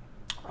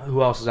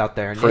 Who else is out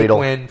there? Friedel,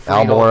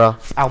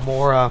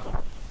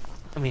 Almora.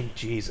 I mean,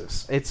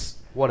 Jesus. It's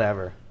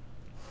whatever.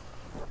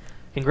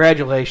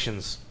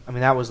 Congratulations. I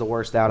mean, that was the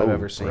worst out I've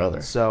ever seen.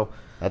 Brother. So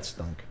that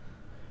stunk.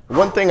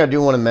 One thing I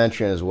do want to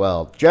mention as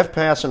well. Jeff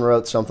Passan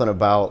wrote something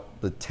about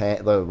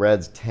the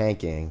Reds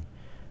tanking.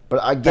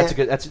 But I get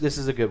this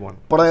is a good one.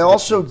 But I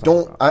also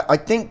don't. I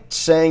think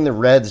saying the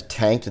Reds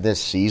tanked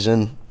this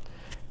season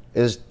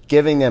is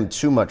giving them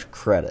too much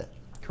credit.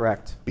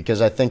 Correct.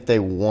 Because I think they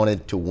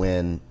wanted to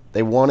win.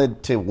 They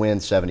wanted to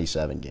win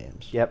 77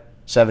 games. Yep.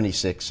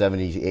 76,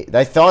 78.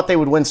 I thought they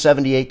would win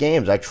 78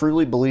 games. I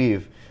truly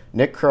believe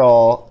Nick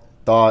Krall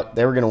thought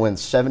they were going to win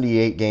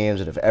 78 games,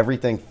 and if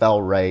everything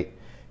fell right,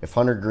 if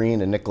Hunter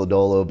Green and Nick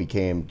Lodolo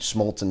became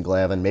Smoltz and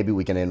Glavine, maybe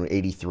we can end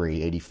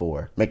 83,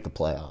 84, make the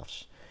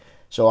playoffs.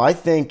 So I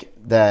think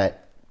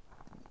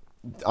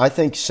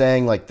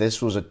saying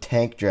this was a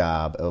tank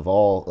job of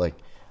all you're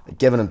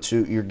giving them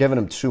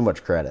too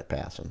much credit,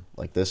 Passan.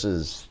 This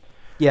is.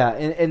 Yeah,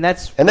 and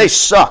that's they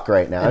suck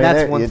right now. And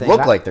that's one thing. It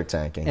looked like they're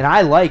tanking. And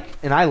I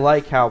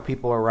like how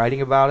people are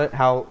writing about it,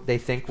 how they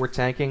think we're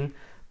tanking.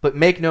 But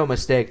make no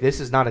mistake, this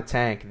is not a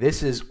tank.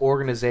 This is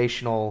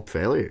organizational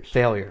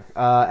failure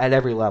at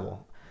every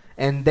level.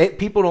 And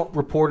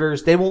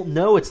reporters, they won't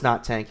know it's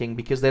not tanking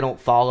because they don't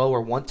follow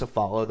or want to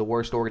follow the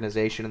worst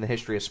organization in the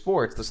history of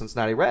sports, the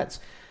Cincinnati Reds.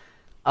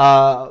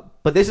 But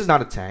this is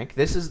not a tank.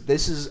 This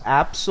is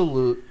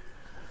absolute.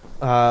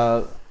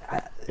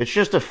 It's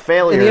just a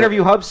failure. In the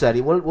interview, Hub said,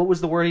 what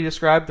was the word he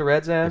described the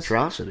Reds as?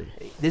 Atrocity.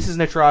 This is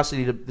an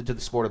atrocity to the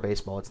sport of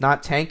baseball. It's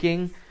not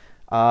tanking.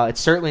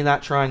 It's certainly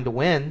not trying to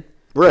win.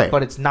 Right.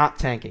 But it's not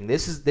tanking.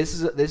 This is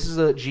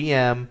a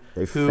GM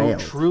who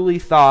truly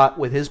thought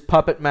with his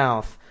puppet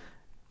mouth,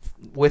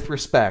 with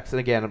respect, and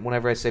again,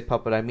 whenever I say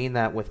puppet, I mean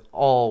that with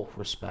all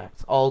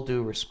respect, all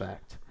due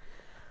respect.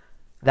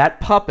 That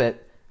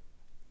puppet,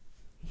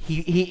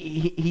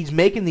 he's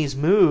making these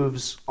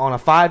moves on a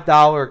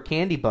 $5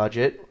 candy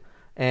budget.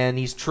 And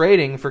he's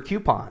trading for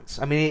coupons.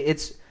 I mean,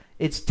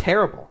 it's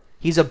terrible.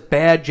 He's a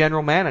bad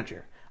general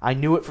manager. I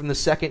knew it from the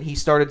second he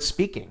started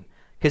speaking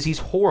because he's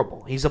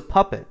horrible. He's a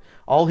puppet.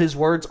 All his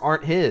words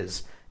aren't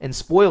his. And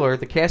spoiler,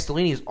 the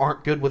Castellinis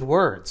aren't good with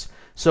words.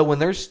 So when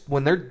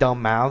they're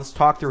dumb mouths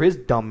talk through his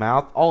dumb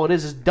mouth, all it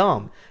is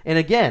dumb. And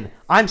again,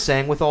 I'm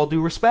saying with all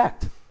due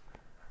respect.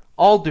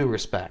 All due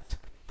respect.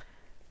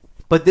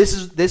 But this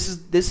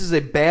is a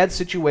bad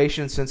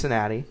situation in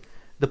Cincinnati.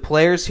 The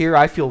players here,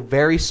 I feel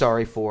very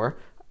sorry for.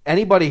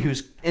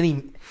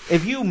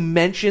 If you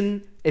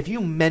mention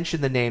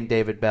the name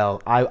David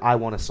Bell, I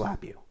want to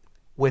slap you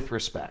with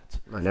respect.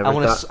 I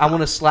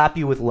want to slap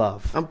you with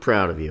love. I'm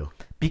proud of you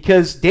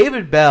because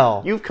David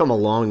Bell. You've come a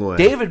long way.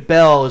 David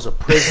Bell is a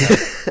prisoner.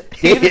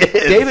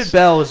 David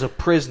Bell is a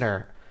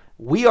prisoner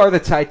we are the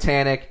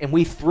Titanic, and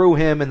we threw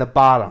him in the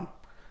bottom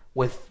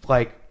with,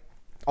 like,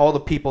 all the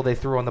people they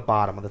threw on the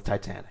bottom of the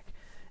Titanic.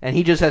 And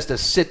he just has to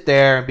sit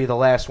there and be the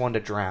last one to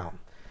drown.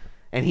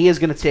 And he is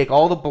going to take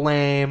all the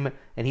blame,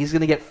 and he's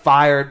going to get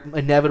fired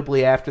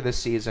inevitably after this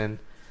season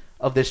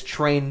of this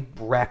train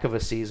wreck of a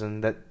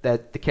season that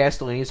the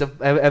Castellinis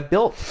have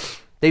built.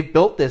 They've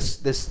built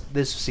this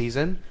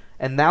season,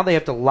 and now they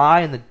have to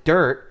lie in the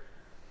dirt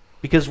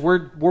because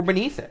we're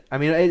beneath it. I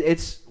mean,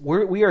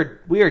 we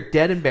are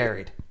dead and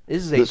buried.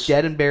 This is a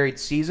dead and buried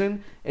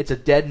season. It's a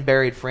dead and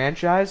buried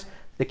franchise.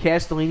 The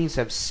Castellinis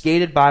have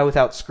skated by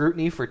without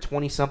scrutiny for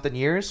 20-something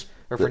years,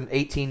 or for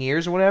 18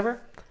 years or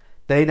whatever.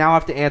 They now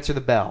have to answer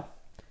the bell.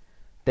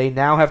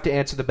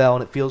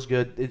 And it feels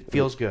good. It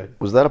feels good.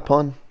 Was that a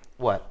pun?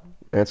 What?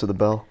 Answer the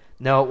bell?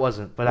 No, it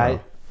wasn't.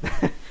 But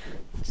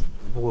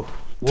No.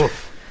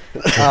 Woof.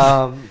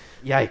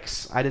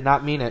 Yikes! I did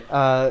not mean it.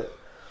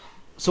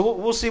 So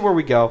we'll see where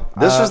we go.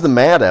 This is the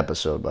mad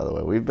episode, by the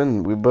way.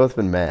 We've both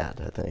been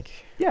mad, I think.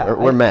 Yeah,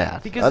 we're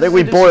mad. Because I think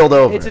we boiled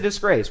over. It's a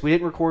disgrace. We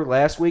didn't record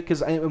last week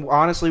because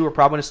honestly, we're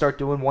probably going to start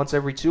doing once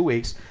every 2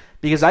 weeks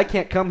because I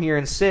can't come here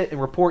and sit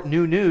and report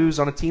new news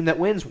on a team that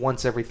wins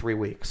once every 3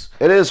 weeks.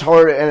 It is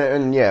hard,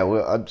 and yeah,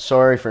 I'm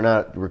sorry for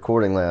not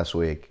recording last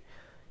week,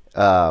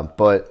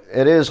 but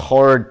it is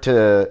hard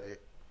to.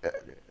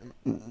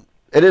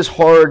 It is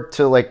hard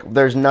to, like,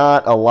 there's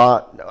not a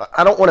lot.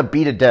 I don't want to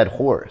beat a dead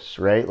horse,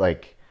 right?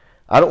 Like,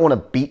 I don't want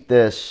to beat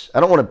this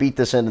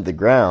into the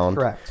ground.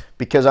 Correct.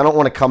 Because I don't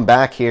want to come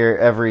back here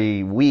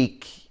every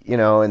week,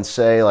 and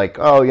say, like,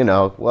 oh,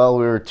 well,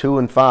 we were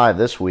 2-5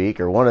 this week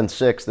or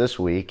 1-6 this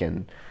week,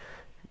 and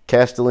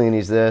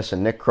Castellini's this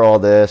and Nick Kroll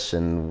this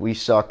and we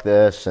suck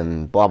this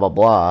and blah, blah,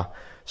 blah.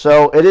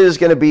 So it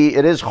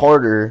is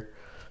harder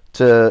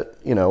to,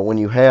 when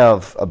you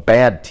have a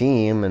bad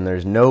team and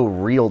there's no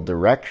real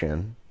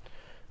direction.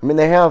 I mean,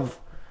 they have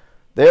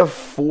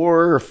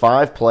 4 or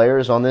 5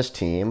 players on this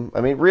team.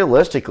 I mean,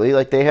 realistically,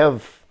 like,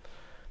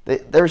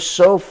 they're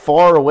so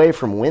far away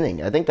from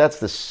winning. I think that's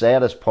the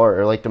saddest part,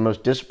 or like the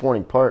most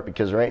disappointing part,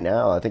 because right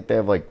now I think they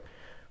have like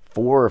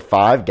 4 or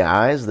 5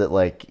 guys that,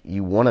 like,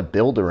 you want to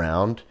build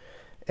around,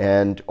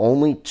 and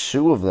only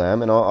 2 of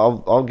them, and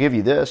I'll give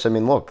you this. I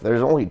mean, look,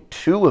 there's only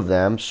 2 of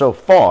them so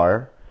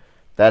far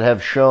that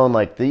have shown,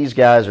 like, these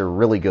guys are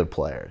really good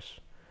players.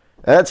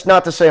 And that's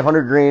not to say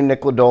Hunter Green,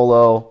 Nick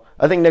Lodolo.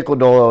 I think Nick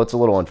Lodolo, it's a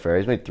little unfair.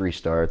 He's made 3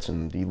 starts,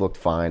 and he looked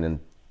fine, and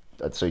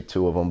I'd say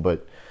 2 of them.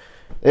 But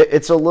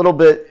it's a little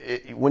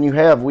bit, we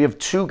have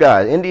 2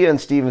 guys. India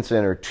and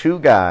Stevenson are 2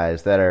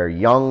 guys that are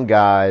young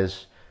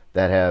guys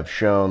that have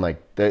shown,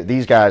 like,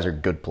 these guys are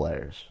good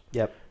players.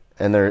 Yep.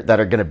 And that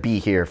are going to be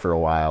here for a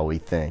while, we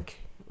think,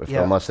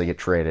 unless they get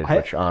traded,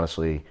 which,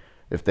 honestly,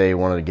 if they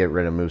wanted to get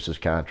rid of Moose's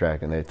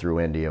contract and they threw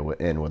India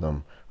in with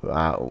him,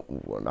 I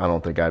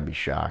don't think I'd be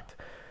shocked.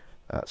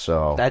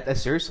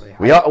 Seriously.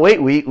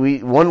 We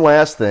one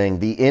last thing.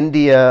 The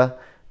India,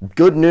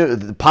 good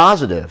news,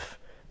 positive.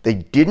 They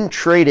didn't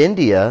trade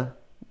India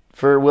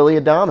for Willy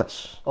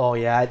Adames. Oh,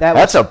 yeah.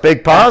 That's a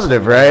big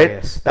positive,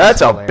 right?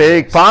 That's a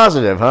big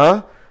positive,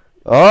 huh?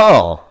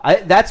 Oh.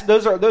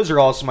 Those are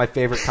also my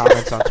favorite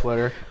comments on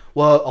Twitter.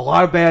 Well, a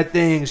lot of bad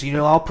things.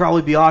 I'll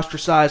probably be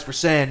ostracized for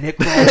saying Nick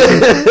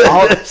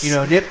Kroll.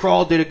 Nick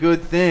Kroll did a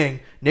good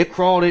thing. Nick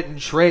Kroll didn't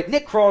trade.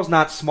 Nick Kroll's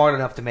not smart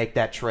enough to make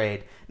that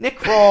trade. Nick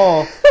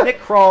Kroll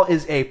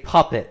is a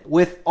puppet,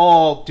 with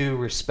all due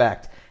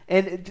respect.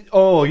 And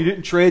you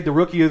didn't trade the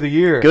Rookie of the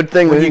Year. Good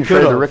thing we didn't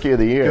trade the Rookie of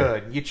the Year.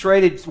 Good. You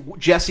traded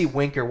Jesse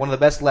Winker, one of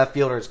the best left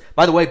fielders.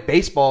 By the way,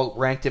 baseball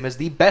ranked him as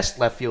the best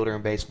left fielder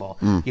in baseball.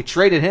 You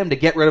traded him to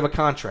get rid of a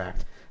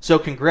contract. So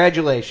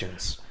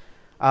congratulations.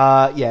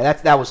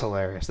 That was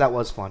hilarious. That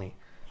was funny.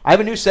 I have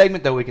a new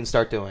segment that we can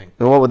start doing.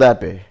 And what would that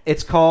be?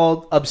 It's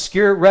called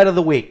Obscure Red of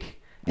the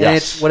Week. And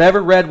it's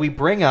whatever red we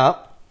bring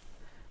up.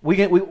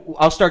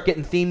 I'll start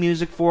getting theme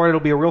music for it. It'll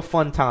be a real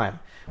fun time.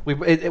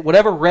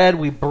 Whatever red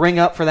we bring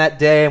up for that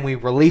day and we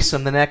release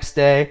them the next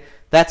day,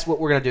 that's what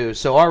we're going to do.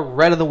 So our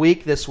red of the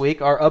week this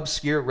week, our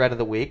obscure red of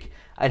the week,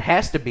 it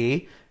has to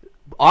be,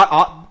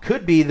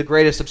 could be the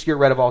greatest obscure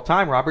red of all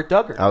time, Robert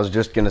Duggar. I was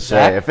just going to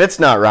say, if it's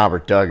not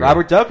Robert Duggar.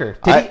 Robert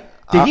Duggar.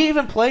 Did he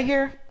even play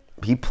here?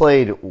 He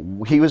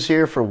was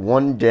here for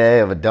one day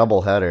of a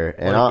doubleheader.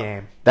 What a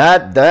game.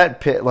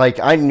 That like,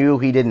 I knew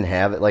he didn't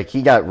have it. Like,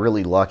 he got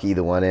really lucky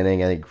the one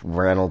inning. I think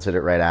Reynolds hit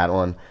it right at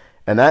one.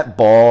 And that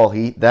ball,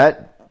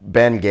 that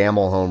Ben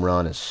Gamble home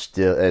run was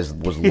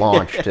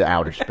launched to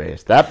outer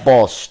space. That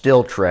ball's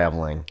still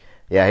traveling.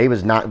 Yeah, he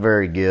was not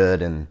very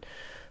good. And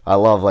I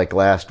love, like,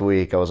 last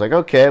week, I was like,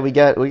 okay, we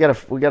got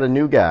a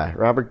new guy,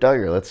 Robert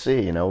Duggar. Let's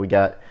see, we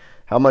got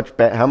how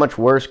much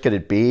worse could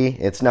it be?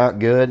 It's not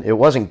good. It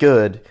wasn't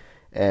good,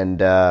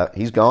 and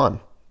he's gone.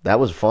 That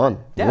was fun.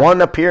 Yeah.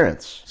 One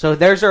appearance. So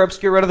there's our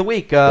obscure red of the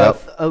week. God,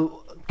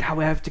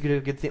 we have to get a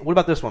good thing. What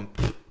about this one?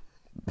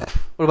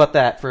 What about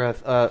that for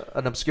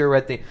an obscure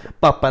red thing?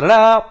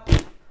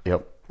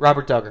 Yep.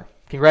 Robert Duggar.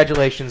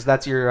 Congratulations.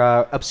 That's your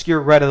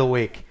obscure red of the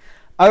week.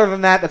 Other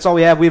than that, that's all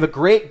we have. We have a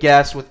great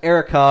guest with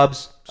Eric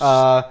Hubbs.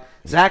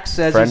 Zach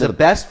says he's the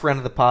best friend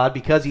of the pod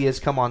because he has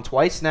come on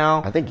twice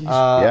now. I think he's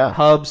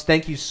Hubs,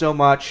 thank you so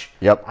much.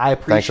 Yep. I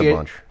appreciate Thanks a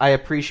bunch. I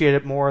appreciate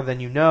it more than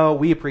you know.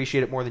 We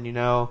appreciate it more than you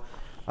know.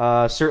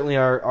 Certainly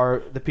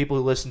our the people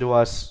who listen to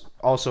us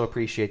also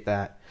appreciate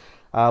that.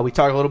 We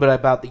talk a little bit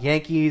about the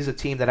Yankees, a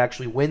team that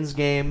actually wins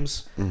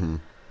games. Mm-hmm.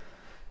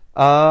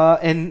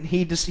 And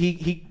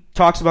he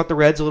talks about the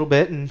Reds a little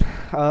bit and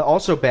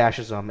also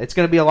bashes them. It's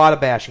going to be a lot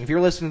of bashing. If you're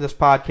listening to this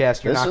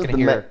podcast, you're not going to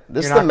hear.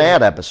 This is the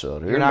mad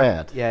episode. You're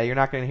mad. Yeah, you're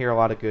not going to hear a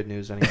lot of good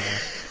news anymore.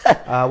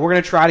 We're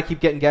going to try to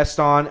keep getting guests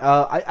on.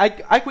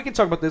 We can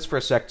talk about this for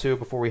a sec too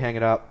before we hang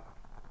it up.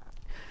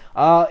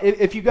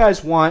 If you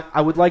guys want,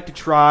 I would like to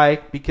try,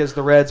 because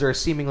the Reds are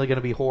seemingly going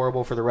to be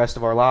horrible for the rest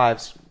of our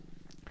lives.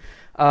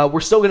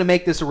 We're still going to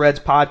make this a Reds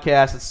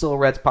podcast. It's still a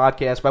Reds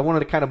podcast, but I wanted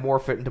to kind of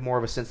morph it into more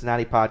of a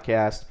Cincinnati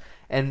podcast.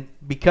 And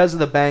because of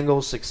the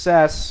Bengals'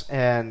 success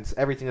and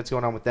everything that's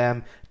going on with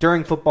them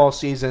during football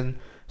season,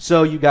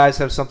 so you guys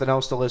have something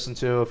else to listen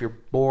to if you're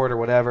bored or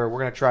whatever, we're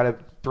going to try to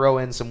throw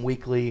in some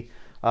weekly,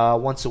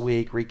 once a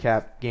week,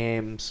 recap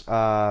games,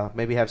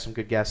 maybe have some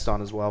good guests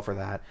on as well for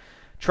that.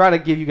 Try to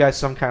give you guys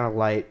some kind of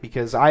light,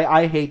 because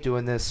I hate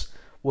doing this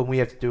when we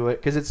have to do it,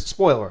 because it's a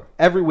spoiler.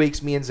 Every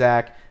week's me and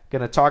Zach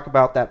going to talk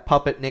about that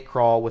puppet Nick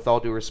Kroll, with all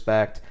due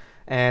respect,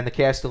 and the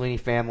Castellini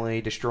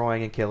family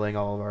destroying and killing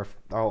all of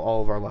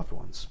our loved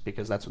ones,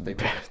 because that's what they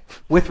do.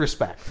 With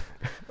respect.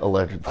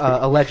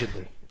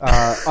 Allegedly.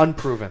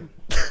 Unproven.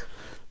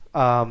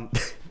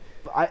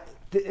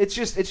 It's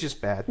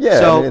just bad. Yeah,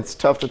 so, I mean, it's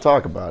tough to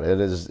talk about. It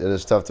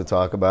is tough to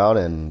talk about,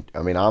 and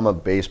I mean, I'm a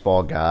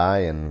baseball guy,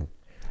 and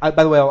by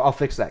the way, I'll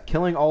fix that.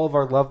 Killing all of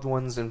our loved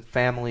ones and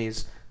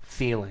families'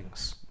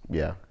 feelings.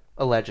 Yeah.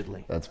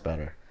 Allegedly. That's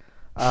better.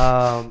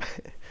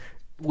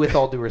 With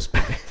all due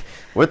respect.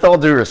 With all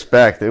due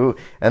respect.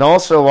 And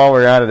also, while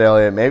we're at it,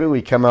 Elliot, maybe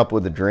we come up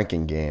with a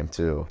drinking game,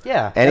 too.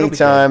 Yeah.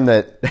 Anytime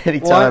Nick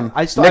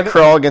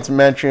Kroll gets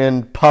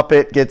mentioned,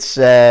 puppet gets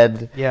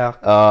said. Yeah.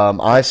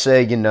 I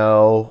say,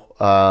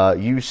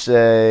 you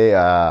say,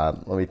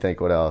 let me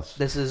think what else.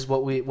 This is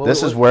what we...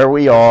 This is where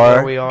we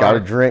are. Got to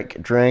drink.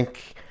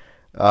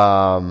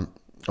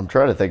 I'm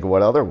trying to think of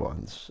what other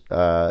ones.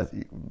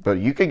 But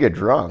you could get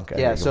drunk.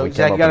 Yeah, so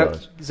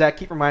Zach,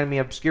 keep reminding me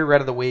of Obscure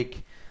Red of the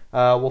Week.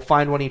 We'll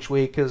find one each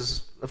week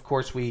because, of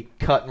course, we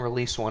cut and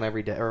release one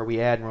every day, or we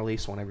add and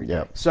release one every day.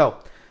 Yep. So,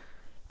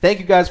 thank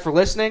you guys for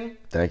listening.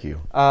 Thank you.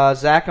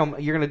 Zach,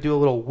 you're going to do a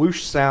little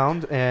whoosh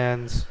sound,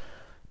 and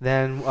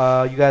then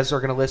you guys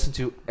are going to listen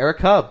to Eric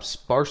Hubs,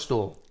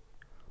 Barstool.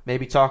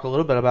 Maybe talk a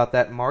little bit about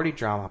that Marty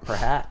drama,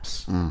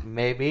 perhaps.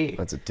 Maybe.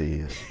 That's a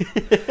tease.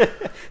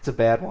 It's a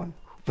bad one.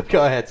 But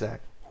go ahead,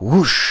 Zach.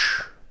 Whoosh.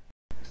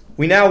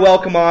 We now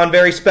welcome on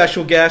very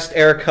special guest,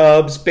 Eric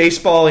Hubs,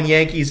 baseball and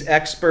Yankees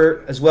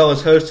expert, as well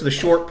as host of The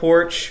Short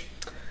Porch.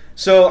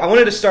 So I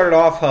wanted to start it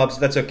off, Hubs, if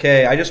that's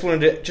okay. I just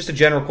wanted just a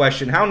general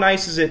question. How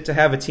nice is it to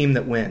have a team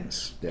that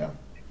wins? Yeah.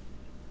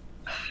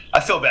 I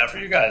feel bad for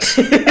you guys.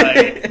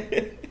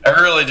 I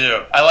really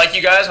do. I like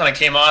you guys when I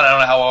came on. I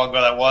don't know how long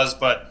ago that was,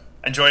 but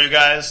I enjoy you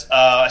guys.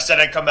 I said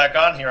I'd come back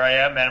on. Here I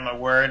am, man of my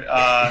word.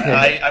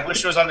 I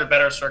wish it was under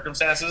better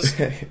circumstances.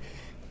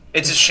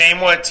 It's a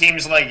shame what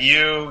teams like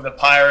you, the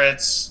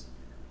Pirates,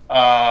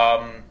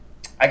 I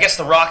guess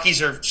the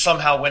Rockies are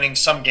somehow winning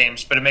some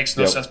games, but it makes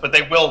no sense. But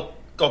they will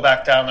go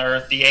back down to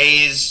earth. The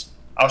A's,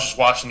 I was just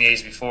watching the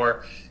A's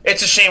before.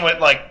 It's a shame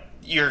what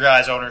your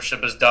guys'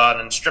 ownership has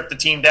done and stripped the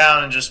team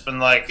down and just been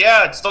like,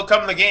 yeah, still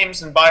come to the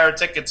games and buy our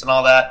tickets and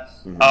all that.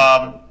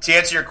 Mm-hmm. To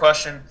answer your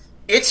question,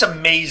 it's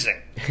amazing.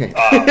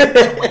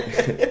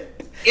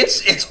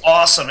 It's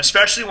awesome,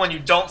 especially when you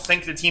don't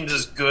think the team's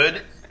as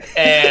good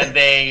and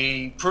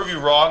they prove you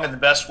wrong in the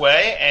best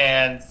way,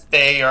 and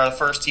they are the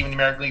first team in the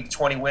American League to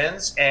 20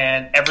 wins,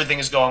 and everything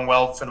is going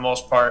well for the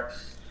most part.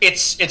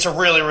 It's a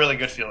really, really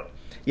good feeling.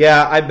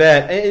 Yeah, I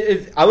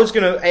bet. I was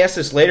going to ask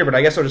this later, but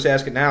I guess I'll just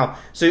ask it now.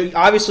 So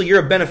obviously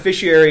you're a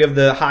beneficiary of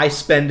the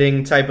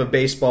high-spending type of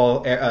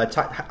baseball,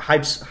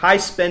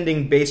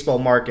 high-spending baseball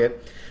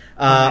market.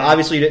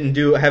 Obviously you didn't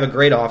have a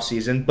great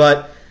offseason,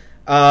 but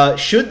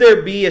should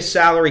there be a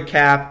salary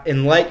cap,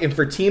 and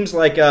for teams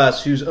like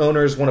us whose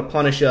owners want to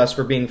punish us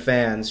for being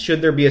fans,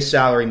 should there be a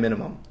salary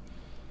minimum?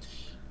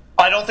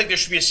 I don't think there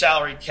should be a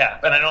salary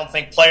cap, and I don't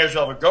think players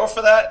will ever go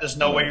for that. There's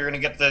no way you're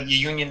going to get the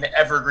union to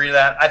ever agree to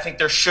that. I think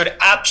there should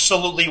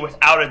absolutely,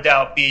 without a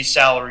doubt, be a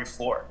salary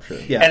floor. Sure.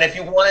 Yeah. And if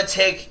you want to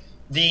take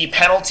the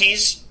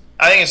penalties,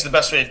 I think it's the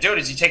best way to do it,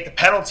 is you take the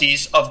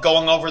penalties of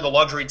going over the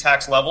luxury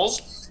tax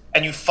levels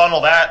and you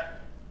funnel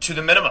that to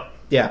the minimum.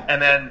 Yeah.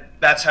 And then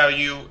that's how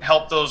you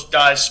help those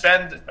guys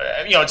spend.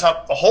 It's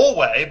not the whole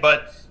way,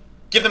 but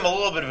give them a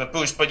little bit of a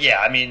boost. But yeah,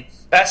 I mean,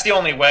 that's the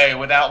only way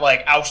without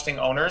ousting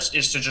owners,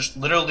 is to just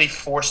literally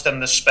force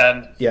them to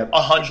spend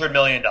 $100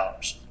 million.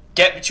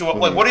 Get to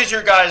what is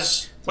your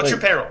guys? What's your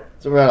payroll?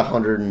 It's around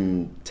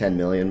 110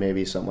 million,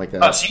 maybe something like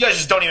that. Oh, so you guys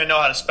just don't even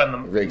know how to spend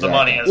the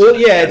money.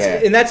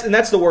 And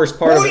that's the worst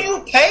part. Who are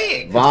you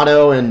paying?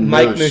 Votto and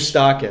Mike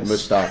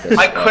Moustakas.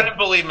 I couldn't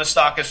believe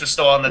Moustakas was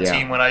still on the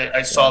team when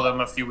I saw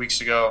them a few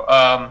weeks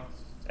ago.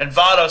 And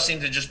Votto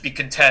seemed to just be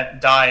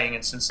content dying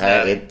in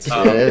Cincinnati. It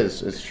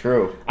is. It's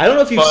true. I don't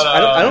know if you.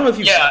 I don't know if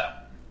you. Yeah,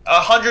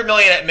 $100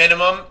 million at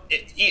minimum,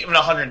 even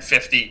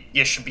 150,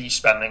 you should be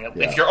spending it.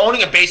 Yeah. If you're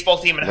owning a baseball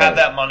team and have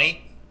Right. that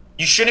money,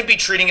 you shouldn't be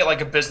treating it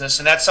like a business.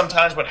 And that's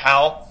sometimes what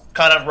Hal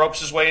kind of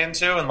ropes his way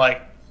into, and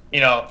like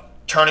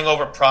turning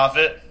over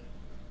profit.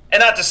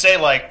 And not to say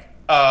like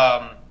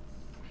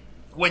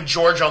when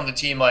George owned the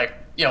team, like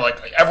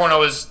everyone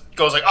always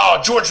goes like,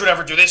 oh, George would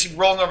never do this. He'd be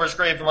rolling over his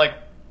grave. And like,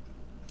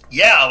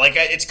 yeah, like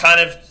it's kind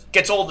of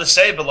gets old to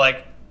say, but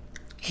like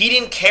he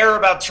didn't care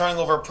about turning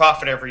over a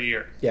profit every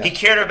year. Yeah. He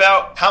cared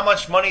about how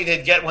much money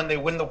they'd get when they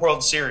win the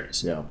World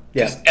Series. Yeah.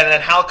 Yeah. And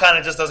then Hal kind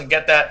of just doesn't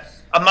get that.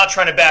 I'm not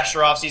trying to bash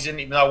their offseason,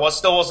 even though I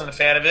still wasn't a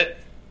fan of it.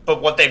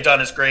 But what they've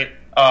done is great.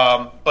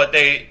 But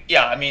they,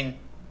 yeah, I mean,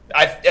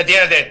 at the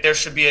end of the day, there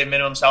should be a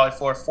minimum salary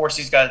floor, force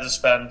these guys to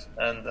spend,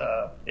 and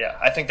yeah,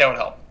 I think that would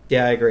help.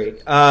 Yeah, I agree.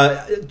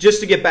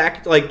 Just to get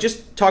back,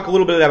 just talk a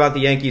little bit about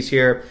the Yankees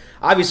here.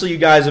 Obviously, you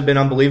guys have been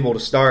unbelievable to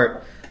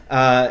start,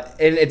 and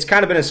it's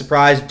kind of been a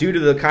surprise due to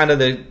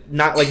the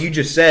not like you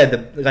just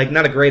said,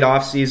 not a great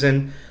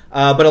offseason,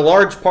 but a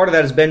large part of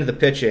that has been to the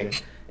pitching,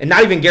 and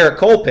not even Garrett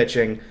Cole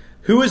pitching.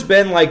 Who has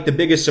been like the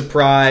biggest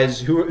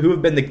surprise? Who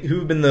have been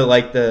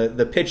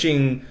the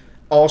pitching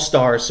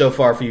all-stars so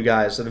far for you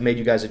guys that have made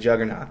you guys a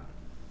juggernaut?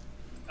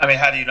 I mean,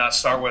 how do you not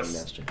start with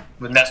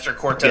Nestor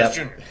Cortez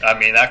Yep. Jr.? I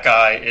mean, that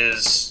guy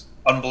is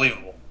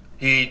unbelievable.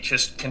 He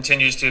just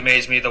continues to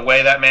amaze me the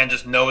way that man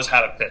just knows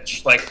how to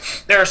pitch. Like,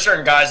 there are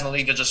certain guys in the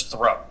league that just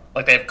throw.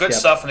 Like, they have good Yep.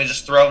 stuff and they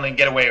just throw and they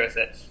get away with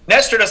it.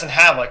 Nestor doesn't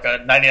have like a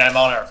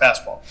 99-mile-an-hour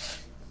fastball.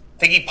 I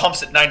think he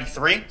pumps at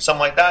 93, something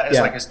like that. It's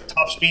Yeah. like his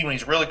top speed when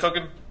he's really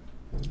cooking.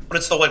 But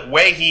it's the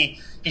way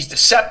he's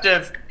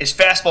deceptive. His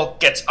fastball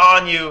gets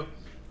on you.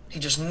 He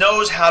just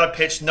knows how to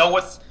pitch, know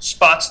what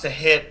spots to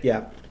hit.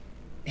 Yeah.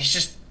 It's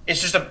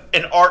just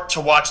an art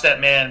to watch that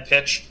man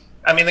pitch.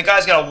 I mean, the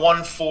guy's got a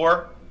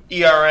 1.4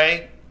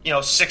 ERA.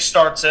 6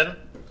 starts in.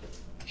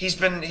 He's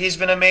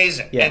been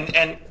amazing. Yeah.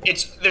 And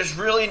there's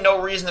really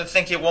no reason to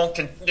think it won't.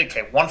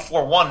 Okay,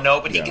 1.41,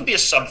 no, but he can be a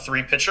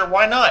sub-3 pitcher.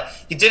 Why not?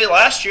 He did it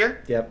last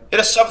year. Yep. Hit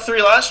a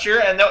sub-3 last year,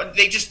 and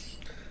they just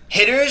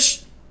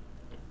hitters.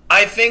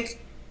 I think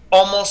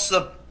almost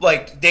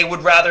they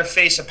would rather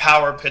face a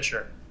power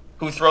pitcher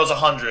who throws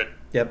 100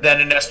 Yep. than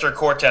a Nestor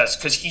Cortez,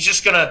 because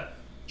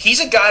he's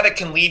a guy that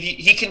can leave you.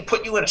 He can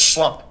put you in a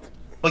slump.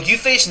 Like, you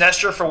face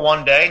Nestor for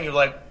one day, and you're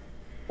like,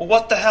 well,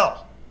 what the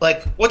hell?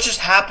 Like, what just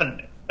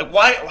happened? Like,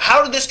 why?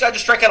 How did this guy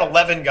just strike out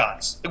 11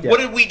 guys? Like, what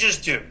did we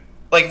just do?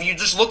 Like, if you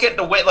just look at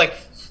the way, like,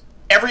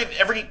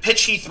 every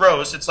pitch he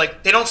throws, it's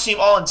like they don't seem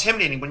all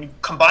intimidating. When you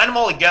combine them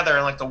all together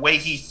and like the way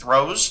he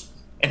throws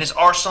and his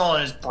arsenal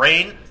and his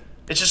brain,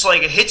 it's just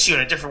like it hits you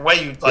in a different way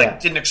you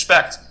didn't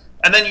expect.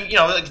 And then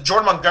like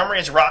Jordan Montgomery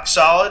is rock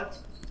solid.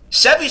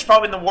 Sevy's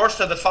probably the worst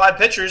of the 5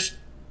 pitchers.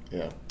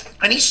 Yeah.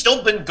 And he's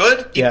still been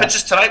good. He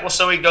pitches tonight. We'll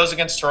see how he goes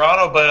against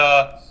Toronto.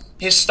 But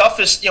his stuff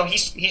is,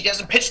 he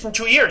hasn't pitched in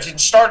 2 years. He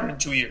hasn't started in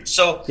 2 years.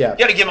 So you got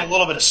to give him a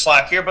little bit of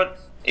slack here. But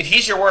if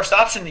he's your worst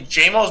option,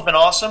 J-Mo's been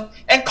awesome.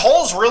 And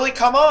Cole's really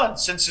come on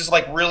since his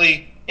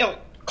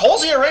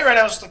Cole's ERA right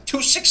now is like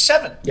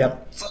 2.67.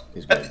 Yep.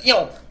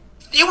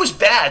 It was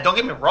bad. Don't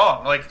get me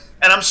wrong.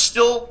 And I'm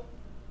still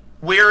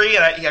weary.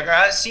 And I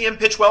got to see him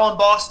pitch well in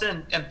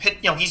Boston. And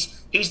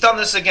he's done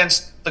this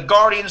against the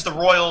Guardians, the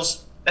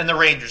Royals, and the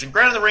Rangers. And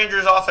granted, the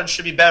Rangers' offense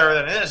should be better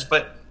than it is,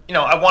 but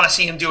I want to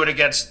see him do it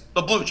against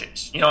the Blue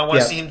Jays. I want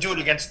to see him do it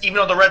against, even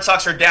though the Red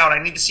Sox are down, I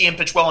need to see him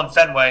pitch well in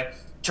Fenway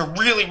to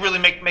really, really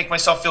make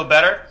myself feel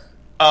better.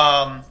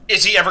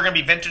 Is he ever going to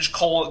be vintage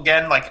Cole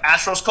again, like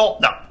Astros Cole?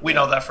 No, we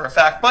know that for a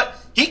fact. But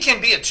he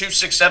can be a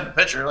 2.67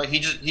 pitcher. Like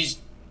he's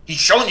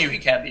shown you he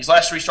can be. His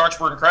last 3 starts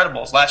were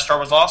incredible. His last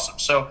start was awesome.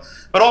 So,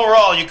 but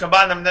overall, you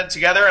combine them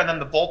together, and then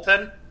the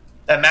bullpen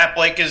that Matt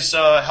Blake has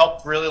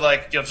helped really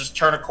just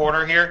turn a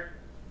corner here.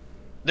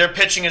 Their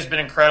pitching has been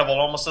incredible. It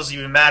almost doesn't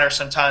even matter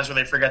sometimes when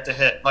they forget to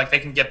hit. Like, they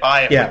can get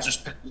by it with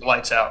just the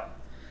lights out.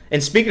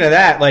 And speaking of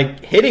that,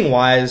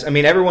 hitting-wise, I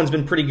mean, everyone's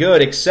been pretty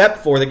good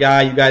except for the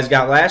guy you guys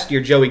got last year,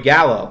 Joey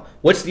Gallo.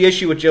 What's the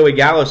issue with Joey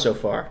Gallo so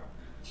far?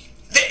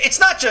 It's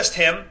not just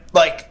him.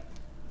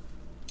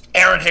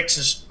 Aaron Hicks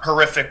is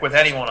horrific with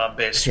anyone on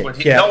base. No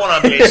one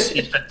on base,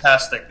 he's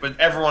fantastic. With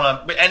anyone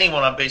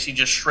on base, he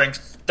just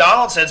shrinks.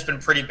 Donaldson's been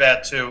pretty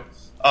bad, too.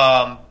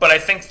 But I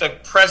think the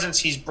presence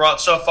he's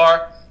brought so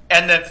far,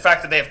 and the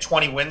fact that they have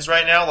 20 wins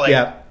right now,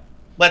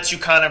 lets you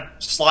kind of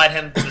slide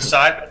him to the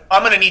side.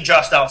 I'm going to need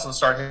Josh Donaldson to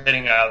start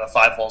hitting out of the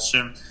 5 hole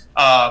soon.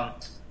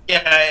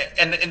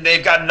 And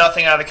they've got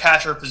nothing out of the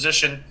catcher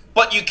position.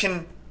 But you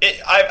can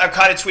I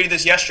kind of tweeted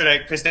this yesterday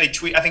because I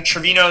think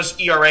Trevino's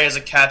ERA as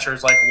a catcher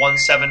is like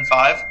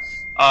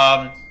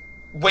 1.75.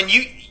 When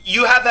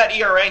you have that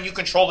ERA and you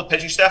control the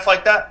pitching staff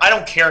like that, I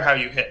don't care how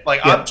you hit.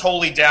 I'm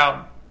totally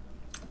down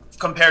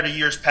compared to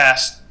years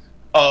past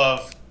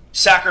of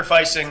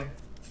sacrificing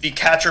the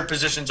catcher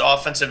position's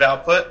offensive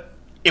output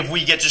if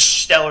we get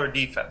just stellar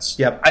defense.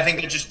 Yep. I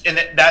think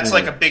that's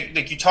like a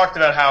big, you talked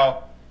about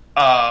how,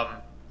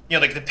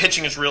 the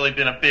pitching has really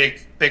been a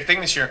big thing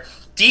this year.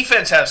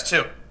 defense has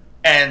too.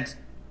 And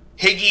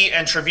Higgy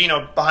and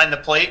Trevino behind the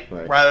plate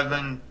rather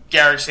than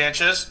Gary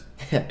Sanchez,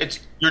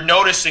 you're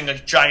noticing a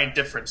giant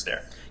difference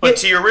there. But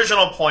to your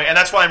original point, and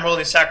that's why I'm willing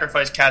to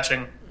sacrifice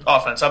catching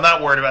offense. I'm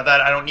not worried about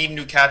that. I don't need a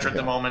new catcher at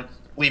the moment.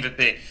 Leave it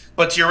be.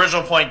 But to your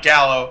original point,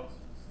 Gallo,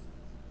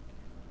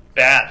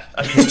 bad.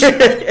 I mean,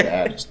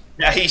 Bad.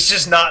 yeah, he's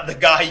just not the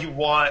guy you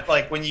want.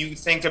 Like, when you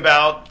think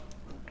about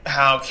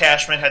how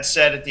Cashman had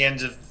said at the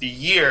end of the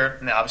year,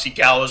 now obviously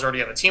Gallo was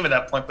already on the team at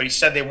that point, but he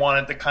said they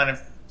wanted to kind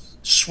of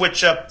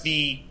switch up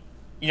the,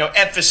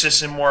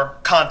 emphasis and more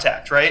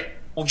contact, right?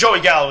 Well,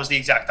 Joey Gallo is the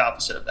exact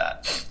opposite of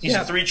that. He's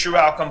a 3 true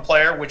outcome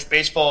player, which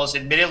baseball is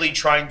admittedly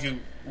trying to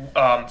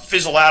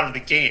fizzle out of the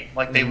game.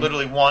 Like, they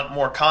literally want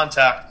more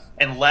contact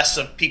and less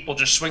of people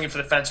just swinging for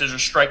the fences or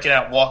striking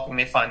out, walking.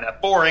 They find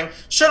that boring.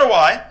 So do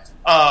I.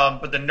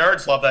 But the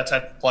nerds love that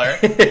type of player.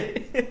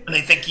 And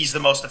they think he's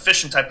the most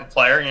efficient type of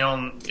player.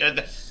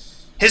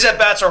 His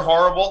at-bats are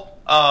horrible.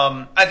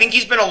 I think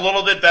he's been a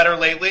little bit better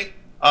lately.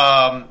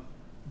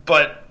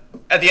 But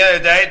at the end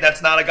of the day,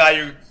 that's not a guy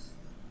you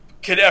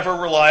could ever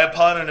rely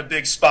upon in a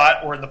big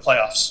spot or in the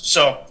playoffs.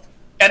 So,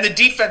 and the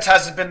defense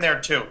hasn't been there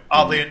too.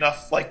 Oddly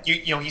enough, like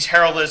he's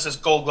heralded as this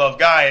Gold Glove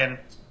guy, and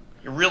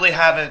you really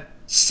haven't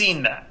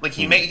seen that. Like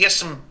he has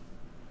some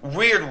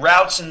weird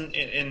routes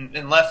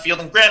in left field,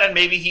 and granted,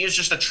 maybe he is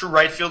just a true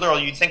right fielder. Or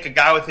you think a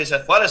guy with his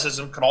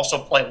athleticism could also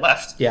play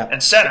left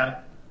and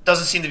center.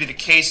 Doesn't seem to be the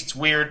case. It's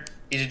weird.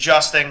 He's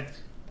adjusting.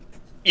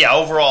 Yeah,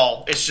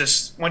 overall, it's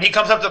just when he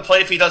comes up to the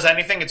plate, if he does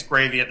anything, it's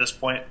gravy at this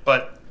point.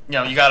 But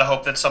you got to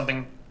hope that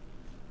something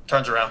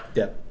turns around.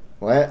 Yeah.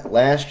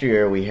 Last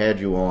year we had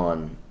you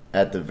on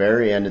at the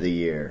very end of the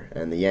year,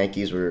 and the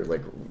Yankees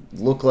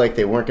looked like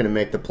they weren't going to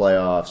make the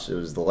playoffs. It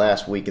was the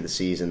last week of the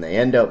season. They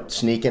end up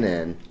sneaking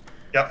in.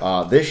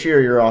 Yep. This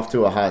year you're off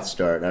to a hot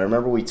start. And I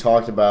remember we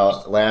talked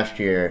about last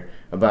year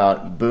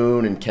about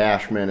Boone and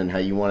Cashman and how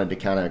you wanted to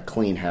kind of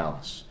clean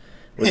house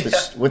with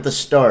the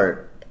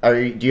start.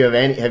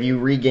 Have you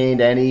regained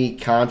any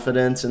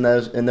confidence in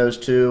those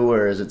two,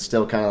 or is it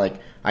still kind of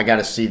like I got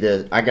to see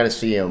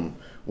them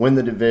win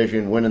the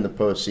division, win in the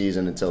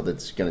postseason until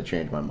that's going to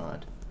change my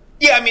mind?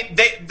 Yeah, I mean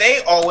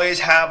they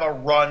always have a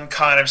run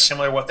kind of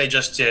similar to what they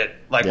just did,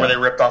 where they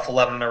ripped off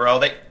 11 in a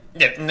row.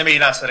 Maybe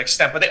not to that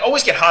extent, but they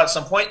always get hot at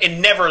some point. It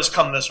never has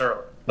come this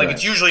early.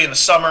 It's usually in the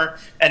summer,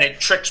 and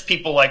it tricks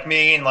people like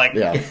me, and and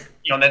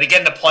then they get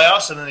in the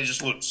playoffs, and then they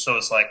just lose. So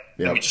it's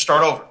we just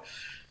start over.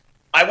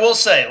 I will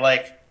say,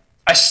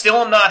 I still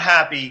am not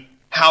happy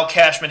how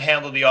Cashman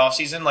handled the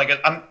offseason.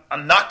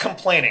 I'm not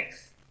complaining,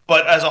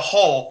 but as a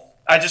whole,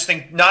 I just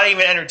think not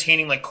even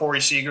entertaining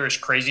Corey Seager is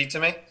crazy to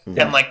me,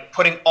 and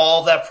putting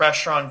all that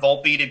pressure on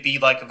Volpe to be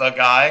the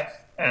guy.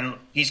 And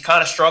he's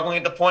kind of struggling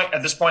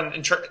at this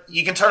point.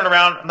 He can turn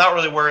around. I'm not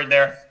really worried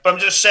there. But I'm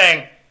just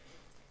saying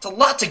it's a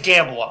lot to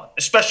gamble on,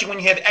 especially when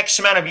you have X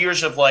amount of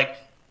years of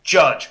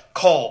Judge,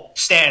 Cole,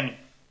 Stanton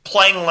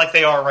playing like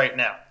they are right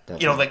now.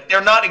 Definitely.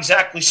 They're not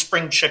exactly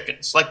spring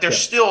chickens. They're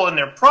still in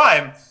their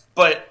prime,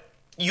 but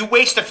you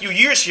waste a few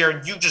years here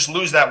and you just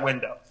lose that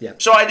window. Yeah.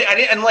 So I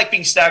didn't like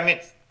being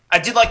stagnant. I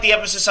did like the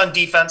emphasis on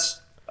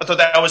defense. I thought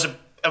that was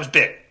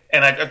big.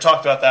 And I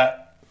talked about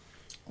that.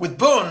 With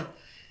Boone,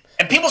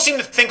 and people seem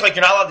to think you're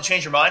not allowed to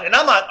change your mind. And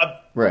I'm not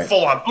a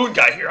full-on Boone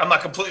guy here. I'm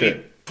not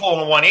completely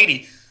pulling a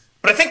 180.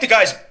 But I think the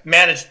guy's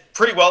managed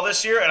pretty well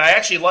this year, and I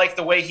actually like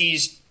the way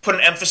he's put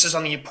an emphasis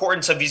on the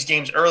importance of these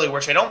games early,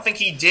 which I don't think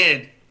he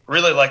did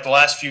really the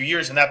last few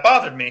years, and that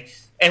bothered me.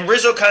 And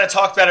Rizzo kind of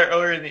talked about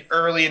it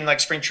early in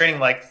spring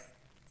training,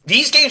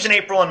 these games in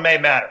April and May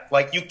matter.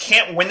 You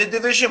can't win the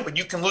division, but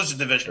you can lose the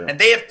division. Sure. And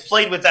they have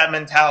played with that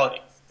mentality,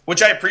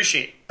 which I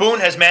appreciate. Boone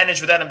has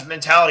managed with that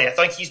mentality. I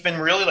think he's been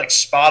really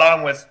spot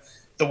on with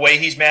the way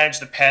he's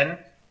managed the pen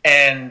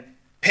and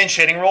pinch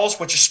hitting roles,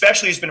 which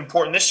especially has been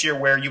important this year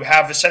where you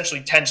have essentially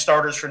 10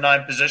 starters for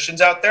 9 positions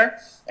out there,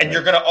 and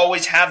you're going to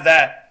always have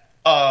that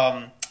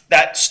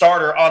that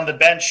starter on the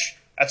bench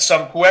at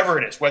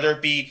whoever it is, whether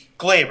it be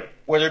Glaber,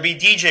 whether it be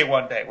DJ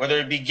one day, whether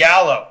it be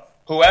Gallo,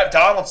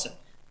 Donaldson.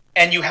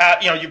 And you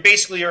have, you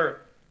basically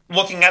are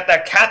looking at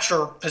that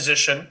catcher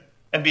position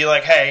and be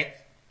hey,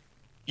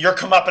 you're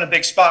come up in a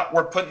big spot.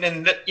 We're putting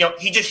in,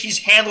 he's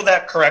handled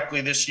that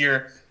correctly this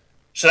year.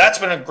 So that's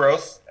been a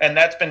growth, and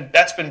that's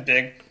been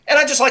big. And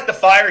I just like the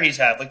fire he's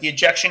had, the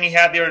ejection he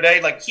had the other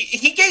day.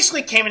 He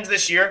basically came into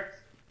this year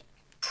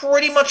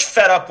pretty much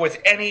fed up with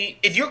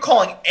if you're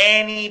calling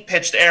any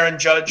pitch to Aaron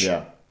Judge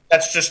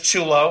that's just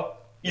too low,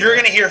 you're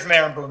going to hear from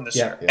Aaron Boone this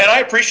year. Yeah. And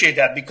I appreciate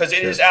that because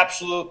it is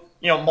absolute,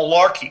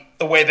 malarkey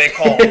the way they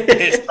call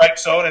his strike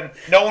zone, and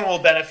no one will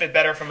benefit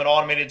better from an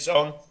automated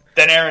zone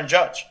than Aaron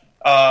Judge.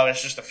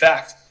 It's just a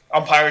fact.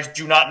 Umpires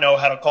do not know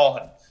how to call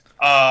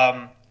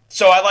him.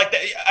 So I like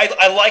that.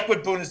 I like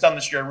what Boone has done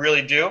this year. I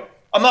really do.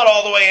 I'm not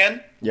all the way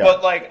in,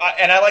 but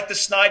and I like the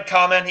snide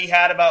comment he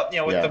had about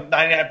with the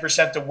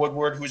 99% to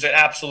Woodward, who's an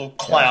absolute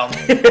clown.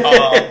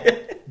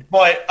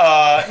 But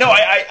no,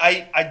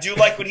 I do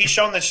like what he's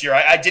shown this year.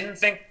 I didn't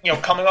think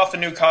coming off a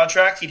new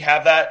contract he'd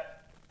have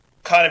that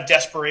kind of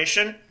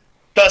desperation.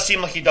 Does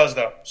seem like he does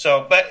though.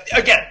 So, but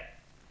again,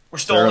 We're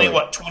still Early. only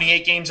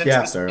 28 games into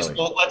Yeah, the season. early.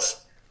 So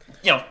let's,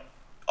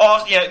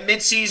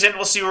 mid-season.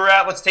 We'll see where we're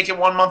at. Let's take it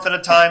 1 month at a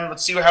time.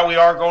 Let's see how we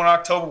are going in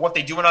October, what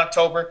they do in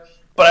October.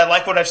 But I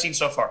like what I've seen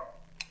so far.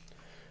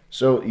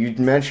 So you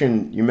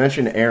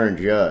mentioned Aaron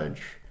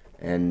Judge,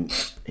 and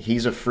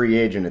he's a free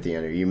agent at the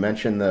end. You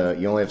mentioned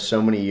you only have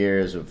so many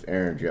years of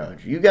Aaron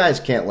Judge. You guys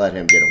can't let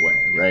him get away,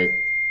 right?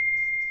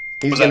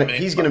 He's Was that gonna me?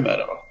 he's My gonna bad.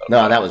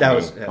 no, that was That me.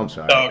 was him. I'm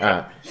sorry. Oh,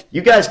 okay.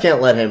 You guys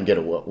can't let him get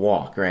a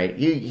walk, right?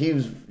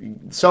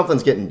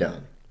 Something's getting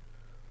done.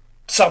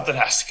 Something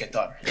has to get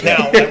done.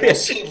 Now, I will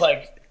say,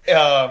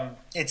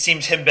 it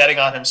seems him betting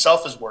on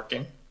himself is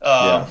working.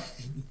 Yeah.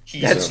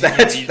 He's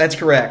That's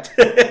correct.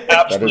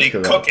 absolutely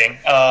correct. cooking.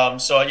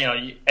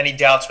 Any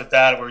doubts with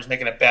that, where he's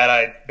making a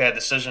bad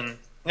decision?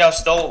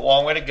 Still a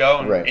long way to go,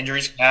 and Right.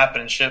 injuries can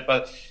happen and shit.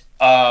 But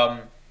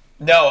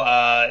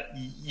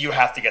you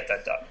have to get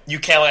that done. You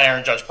can't let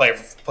Aaron Judge play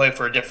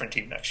for a different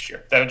team next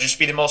year. That would just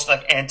be the most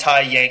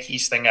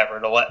anti-Yankees thing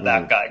ever to let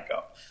that guy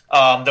go.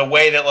 The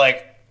way that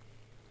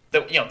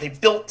they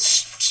built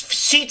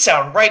seats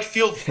out in right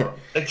field for him.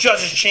 The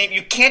Judge's champ.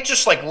 You can't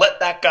just let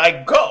that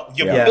guy go.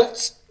 You Yeah. built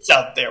seats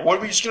out there. What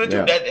are we just going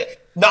to do? Yeah.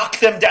 Knock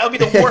them down? Would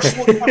be the worst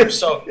look ever.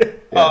 So,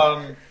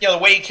 the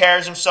way he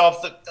carries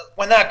himself.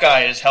 When that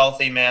guy is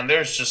healthy, man,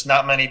 there's just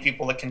not many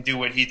people that can do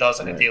what he does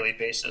on a daily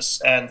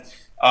basis. And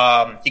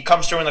he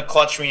comes through in the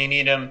clutch when you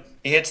need him.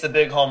 He hits the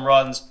big home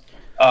runs.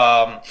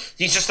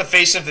 He's just the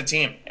face of the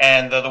team,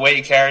 and the way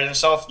he carries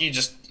himself, you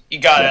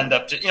got to end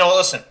up.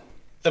 Listen.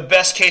 The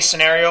best case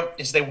scenario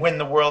is they win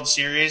the World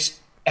Series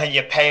and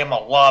you pay him a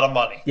lot of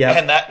money. Yeah.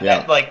 And that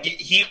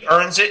he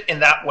earns it in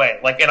that way.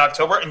 Like in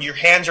October, and your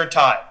hands are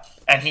tied.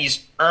 And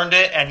he's earned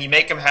it, and you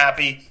make him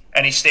happy,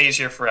 and he stays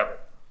here forever.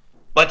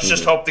 Let's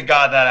just hope to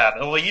God that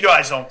happens. Well, you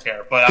guys don't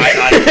care, but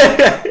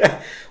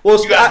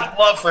Well, you guys would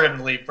love for him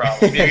to leave,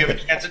 probably. Maybe you have a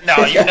chance.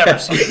 No, you've never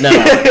seen it. No,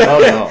 oh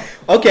no.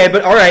 Okay,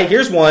 but all right,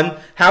 here's one.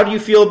 How do you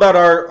feel about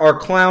our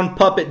clown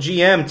puppet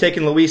GM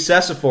taking Luis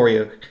Sessa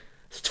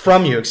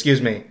from you,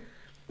 excuse me?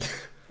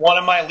 One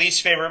of my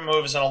least favorite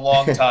moves in a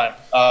long time.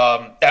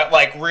 I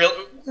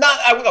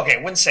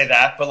wouldn't say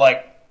that,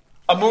 but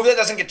a move that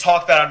doesn't get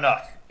talked about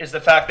enough is the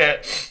fact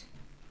that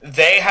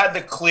they had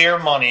the clear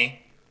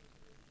money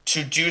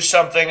to do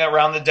something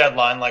around the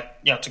deadline,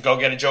 to go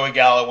get a Joey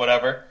Gallo,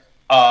 whatever.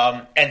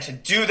 And to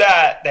do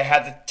that, they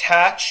had to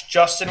attach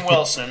Justin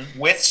Wilson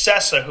with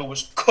Sessa, who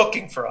was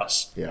cooking for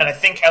us. Yeah. And I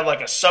think had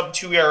a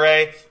sub-2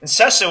 ERA. And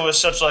Sessa was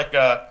such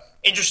a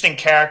interesting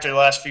character the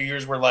last few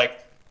years where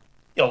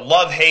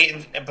love,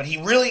 hate, but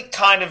he really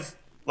kind of,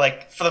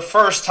 for the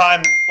first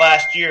time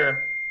last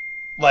year,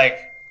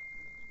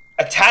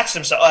 attached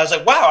himself. I was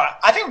like, wow,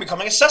 I think I'm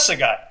becoming a Sessa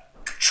guy.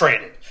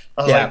 Traded.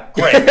 I was like,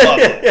 great, love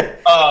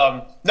it.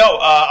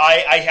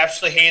 I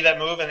absolutely hated that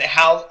move, and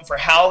Hal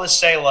to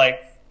say,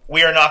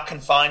 we are not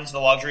confined to the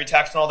luxury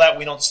tax and all that.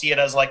 We don't see it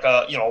as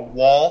a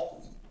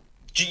wall.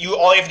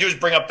 All you have to do is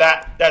bring up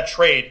that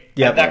trade,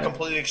 and that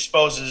completely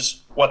exposes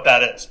what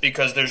that is,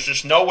 because there's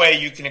just no way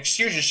you can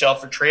excuse yourself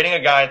for trading a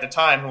guy at the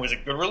time who was a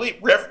good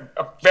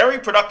a very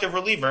productive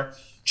reliever,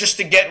 just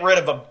to get rid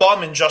of a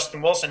bum in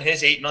Justin Wilson,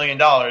 his $8 million.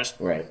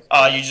 Right.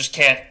 You just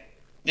can't.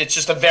 It's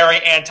just a very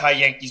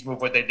anti-Yankees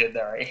move what they did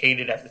there. I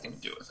hated everything to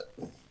do with it.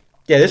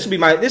 Yeah, this is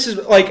my last.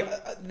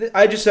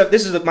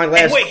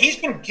 And wait, he's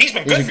been good. He's for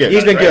you good. guys,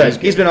 He's been right?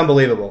 good. He's been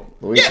unbelievable.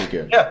 Luis is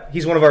good. Yeah.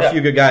 He's one of our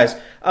few good guys.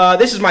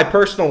 This is my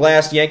personal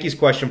last Yankees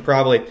question,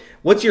 probably.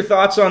 What's your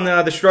thoughts on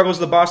the struggles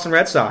of the Boston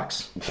Red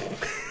Sox?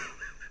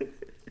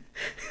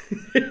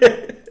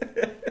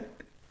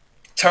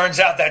 Turns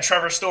out that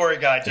Trevor Story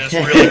guy just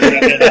really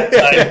good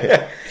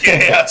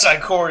at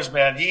outside corners,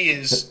 man. He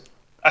is.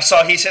 I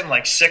saw he's hitting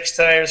 6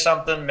 today or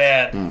something,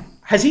 man.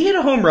 Has he hit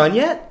a home run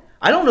yet?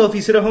 I don't know if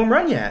he's hit a home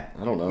run yet.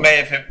 I don't know. May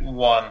have hit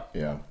one.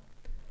 Yeah.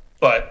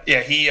 But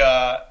yeah,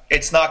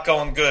 it's not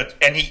going good,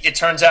 and it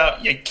turns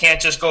out you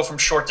can't just go from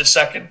short to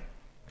second,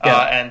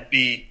 and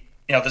be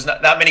there's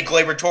not that many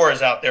Gleyber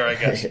Torres out there, I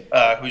guess.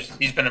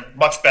 He's been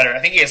much better. I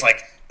think he has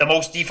the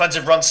most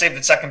defensive runs saved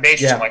at second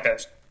base or something like that.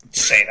 It's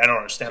insane. I don't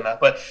understand that,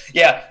 but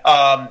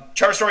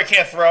Trevor Story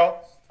can't throw.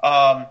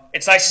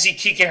 It's nice to see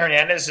Kike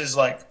Hernandez is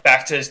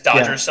back to his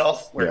Dodger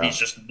self, where he's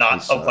just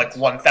not a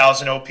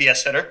 1,000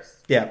 OPS hitter.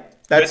 Yeah.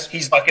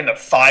 He's in the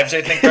 5s,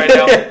 I think, right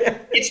now.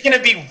 It's going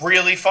to be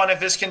really fun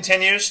if this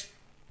continues,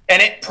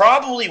 and it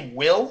probably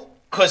will,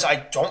 because I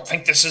don't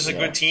think this is a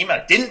good team.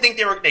 I didn't think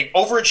they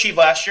overachieved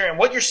last year, and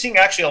what you're seeing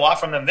actually a lot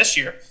from them this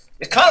year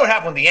is kind of what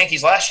happened with the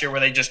Yankees last year, where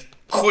they just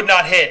could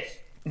not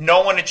hit.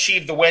 No one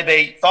achieved the way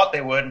they thought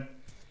they would,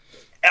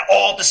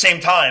 all at the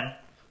same time.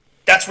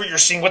 That's what you're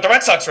seeing with the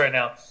Red Sox right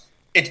now.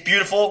 It's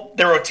beautiful.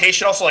 Their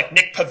rotation also,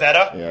 Nick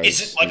Pivetta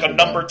isn't a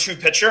number 2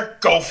 pitcher.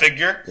 Go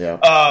figure.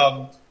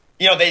 Yeah.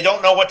 They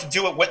don't know what to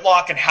do with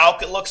Whitlock and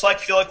Houck, it looks like. I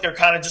feel like they're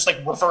kind of just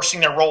reversing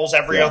their roles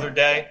every other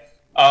day.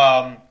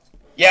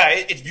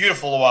 It's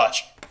beautiful to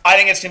watch. I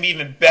think it's going to be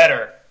even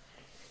better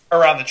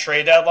around the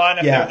trade deadline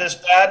if they're this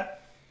bad,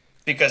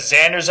 because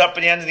Xander's up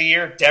at the end of the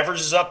year.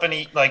 Devers is up, and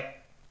I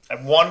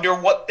wonder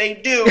what they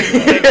do.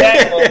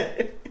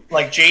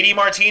 like JD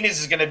Martinez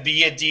is going to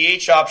be a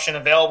DH option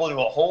available to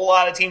a whole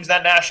lot of teams in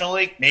that National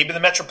League, maybe the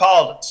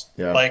Metropolitans.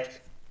 Yeah.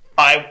 Like,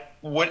 I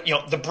would,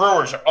 the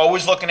Brewers are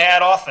always looking to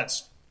add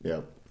offense.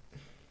 Yeah.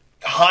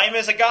 Heim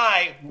is a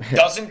guy who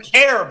doesn't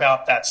care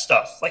about that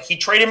stuff. Like, he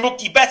traded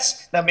Mookie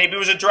Betts. Now, maybe it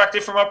was a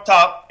directive from up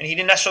top, and he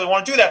didn't necessarily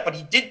want to do that, but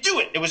he did do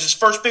it. It was his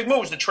first big move,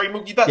 was to trade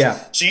Mookie Betts.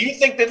 Yeah. So you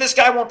think that this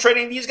guy won't trade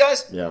any of these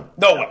guys? Yeah.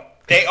 No way.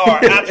 They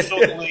are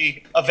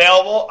absolutely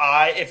available.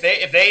 If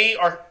they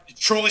are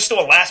truly still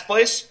in last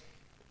place,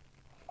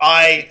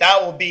 that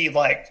will be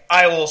like,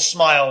 I will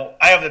smile.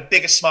 I have the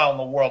biggest smile in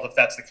the world if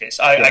that's the case.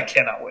 I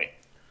cannot wait.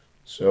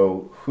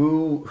 So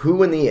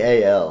who in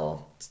the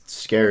AL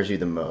scares you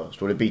the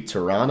most? Would it be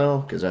Toronto?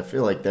 Because I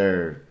feel like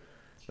they're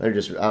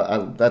just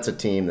that's a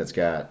team that's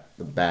got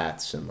the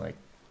bats and like,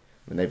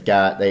 and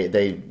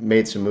they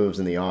made some moves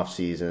in the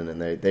offseason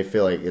and they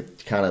feel like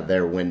it's kind of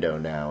their window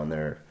now and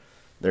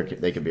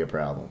they could be a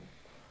problem.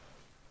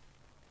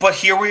 But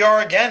here we are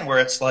again, where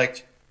it's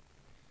like,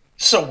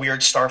 it's a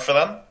weird start for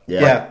them.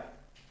 Yeah.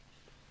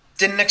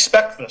 Didn't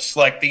expect this.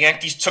 Like, the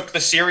Yankees took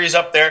the series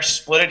up there,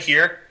 split it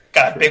here,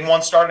 got a big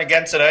one starting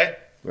again today.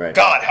 Right.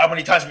 God, how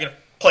many times are we going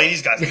to play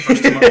these guys in the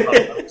first 2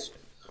 months?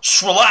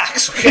 Just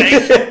relax,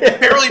 okay?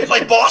 Barely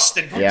play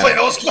Boston. We play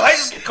those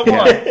guys? Come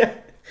on.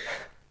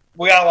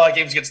 We got a lot of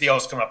games against the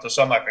O's coming up, though,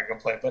 so I'm not going to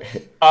complain. But,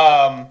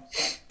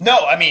 no,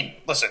 I mean,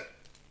 listen.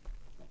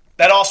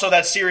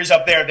 That series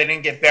up there, they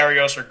didn't get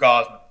Barrios or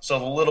Gosman. So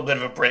a little bit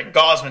of a break.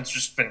 Gosman's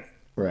just been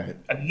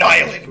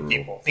annihilating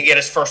people. He get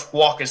his first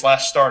walk, his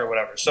last start or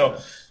whatever. So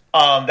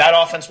that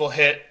offense will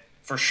hit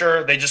for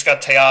sure. They just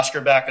got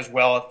Teoscar back as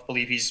well. I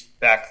believe he's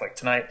back like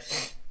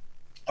tonight.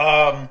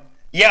 They're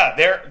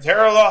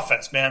an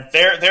offense, man.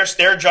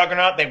 They're a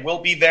juggernaut. They will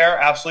be there.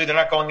 Absolutely, they're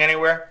not going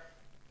anywhere.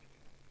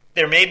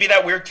 There may be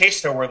that weird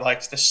case though, where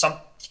like there's some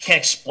you can't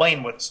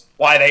explain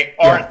why they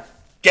aren't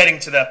getting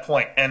to that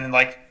point, and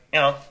like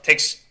it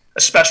takes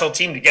a special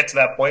team to get to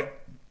that point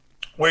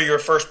where you're a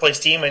first place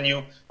team and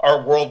you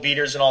are world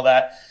beaters and all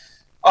that.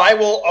 I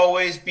will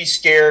always be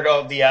scared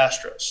of the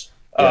Astros.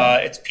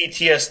 It's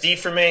PTSD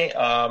for me.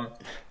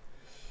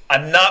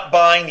 I'm not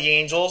buying the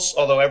Angels,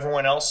 although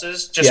everyone else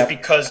is, just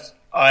because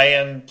I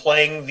am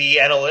playing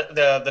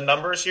the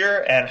numbers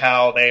here and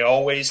how they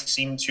always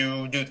seem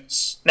to do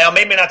this. Now,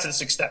 maybe not to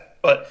this extent,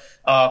 but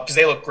because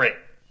they look great.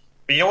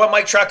 But you know what?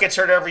 Mike Trout gets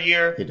hurt every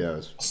year. He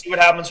does. We'll see what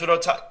happens with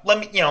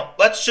Otani.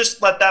 Let's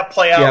just let that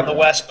play out in the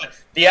West. But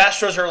the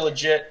Astros are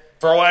legit.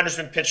 Verlander's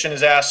been pitching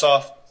his ass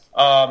off.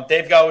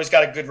 They've always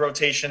got a good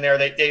rotation there.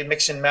 They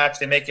mix and match.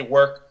 They make it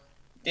work.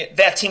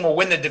 That team will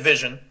win the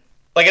division.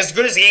 Like, as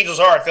good as the Angels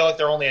are, I feel like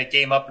they're only a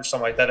game up or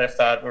something like that. If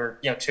that or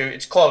two,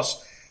 it's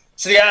close.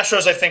 So the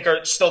Astros, I think,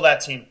 are still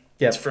that team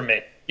for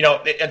me.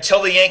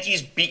 Until the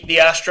Yankees beat the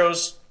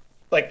Astros,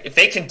 like if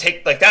they can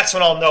take, like that's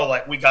when I'll know,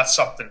 like we got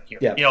something here.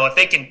 Yeah. If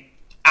they can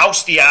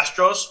oust the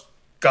Astros,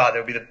 God, that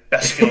would be the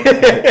best feeling.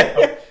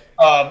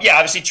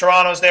 Obviously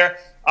Toronto's there.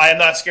 I am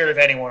not scared of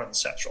anyone in the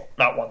Central.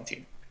 Not one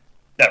team.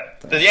 Never.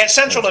 The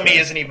Central to me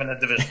isn't even a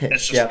division.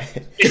 It's just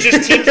it's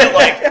just teams that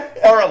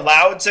like are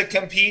allowed to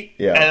compete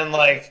and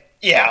like.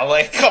 Yeah,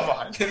 like, come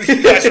on.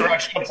 You guys are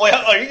actually going to play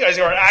out. Like, you guys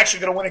are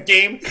actually going to win a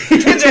game.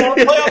 Twins haven't won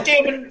a playoff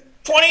game in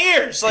 20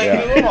 years. Like,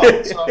 come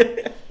on. So,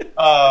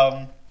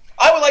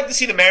 I would like to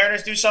see the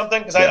Mariners do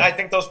something because I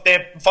think they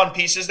have fun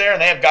pieces there and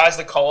they have guys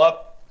that call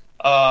up.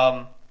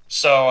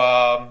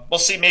 We'll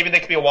see. Maybe they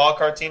could be a wild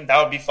card team.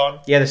 That would be fun.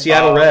 Yeah, the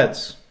Seattle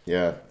Reds.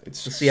 Yeah,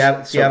 it's the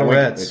Seattle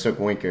Reds. It took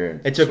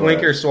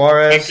Winker.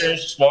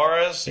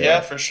 Suarez.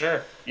 Yeah, for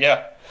sure.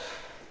 Yeah.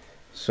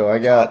 So I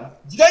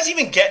got. Did you guys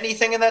even get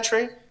anything in that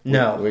trade?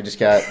 No, we just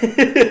got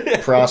a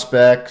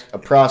prospect,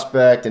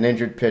 an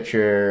injured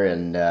pitcher,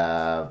 and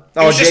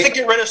just to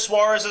get rid of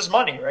Suarez's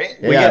money, right?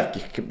 Yeah,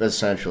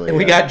 essentially. And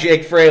we got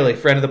Jake Fraley,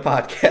 friend of the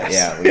podcast.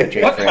 Yeah, we got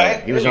Jake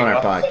Fraley. He was on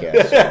our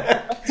podcast.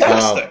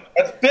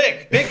 That's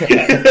big.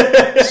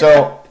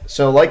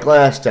 So like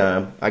last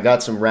time, I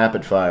got some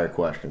rapid fire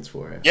questions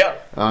for you. Yeah.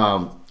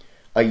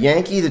 A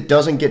Yankee that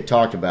doesn't get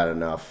talked about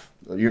enough.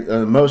 You're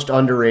the most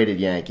underrated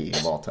Yankee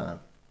of all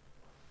time.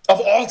 Of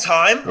all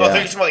time? Yeah. Oh, I thought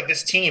you were talking about like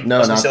this team.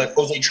 No, not say like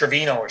Jose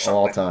Trevino or something.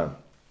 All time.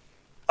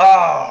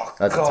 Oh,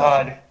 That's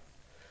God.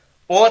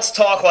 Well, let's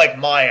talk like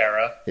my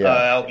era. Yeah.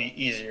 That'll be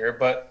easier.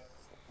 But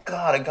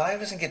God, a guy who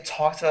doesn't get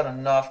talked about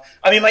enough.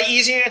 I mean, my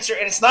easy answer,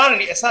 and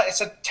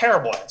it's a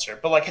terrible answer,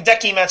 but like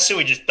Hideki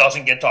Matsui just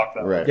doesn't get talked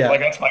about. Right. Yeah.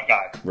 Like that's my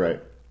guy. Right.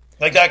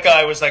 Like that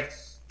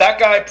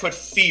guy put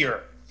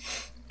fear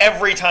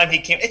every time he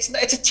came. It's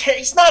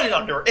not an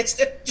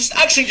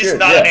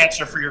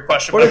answer for your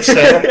question. But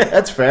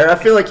That's fair. I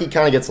feel like he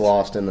kind of gets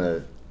lost in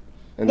the.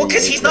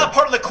 Because he's not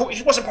part of the core.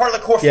 He wasn't part of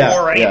the core four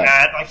or any of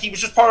that. Like he was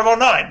just part of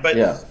 09.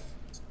 But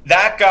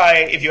that guy,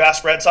 if you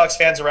ask Red Sox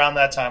fans around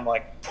that time,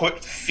 like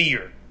put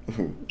fear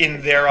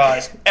in their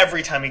eyes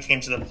every time he came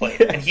to the plate.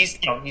 And he's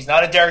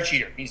not a Derek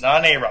Jeter. He's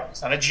not an A-Rod.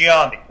 He's not a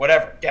Giambi.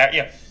 Whatever.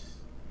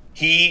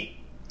 He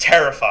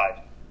terrified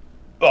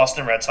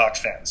Boston Red Sox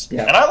fans.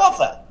 Yeah. And I love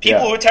that.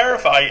 People who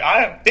terrify,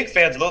 I am big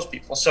fans of those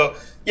people. So,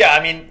 yeah,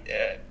 I mean,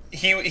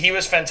 He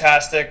was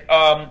fantastic.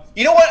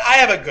 You know what? I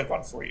have a good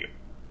one for you.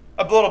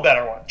 A little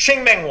better one.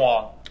 Ching-Meng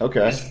Wang.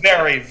 Okay. Is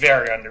very,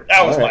 very under.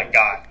 That was my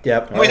guy.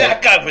 Yep. I mean,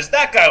 that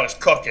guy was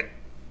cooking.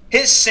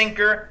 His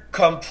sinker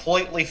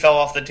completely fell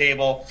off the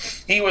table.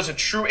 He was a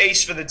true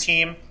ace for the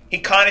team. He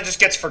kind of just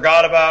gets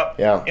forgot about.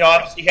 Yeah. You know,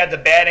 obviously he had the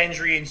bad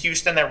injury in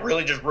Houston that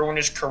really just ruined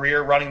his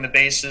career running the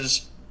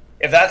bases.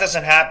 If that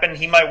doesn't happen,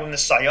 he might win the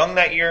Cy Young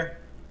that year.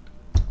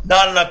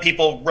 Not enough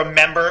people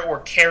remember or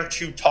care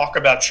to talk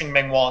about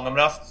Ching-Meng Wang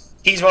enough.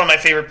 He's one of my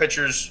favorite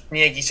pitchers in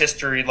Yankees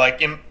history,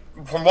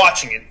 from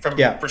watching it from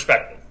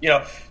perspective. You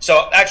know,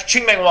 so actually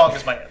Ching-Meng Wang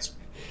is my answer.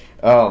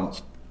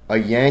 A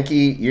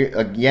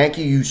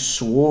Yankee you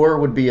swore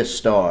would be a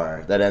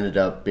star that ended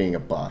up being a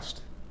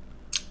bust.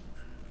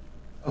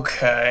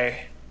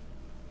 Okay.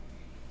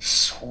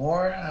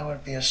 Swore I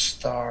would be a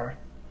star.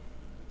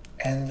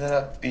 Ended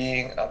up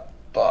being a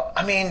bust.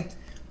 I mean,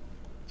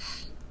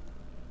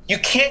 you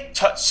can't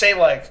say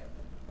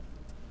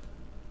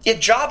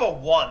Jabba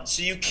won,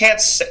 so you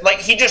can't say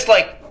he just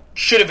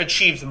should have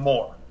achieved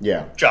more.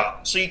 Yeah.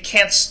 Job. So you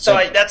can't.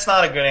 That's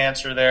not a good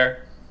answer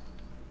there.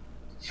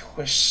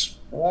 You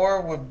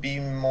swore would be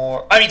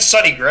more. I mean,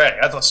 Sonny Gray.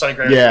 I thought Sonny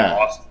Gray was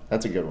awesome.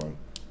 That's a good one.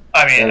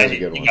 I mean, That is a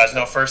good one. you guys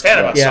know firsthand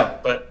about Sonny,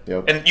 but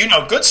and you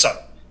know good Sonny.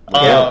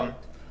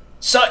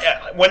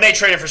 When they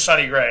traded for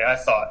Sonny Gray, I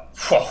thought,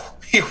 whoa,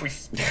 here we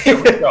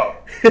go.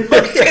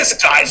 This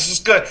guy's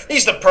just good.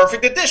 He's the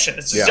perfect addition.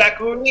 It's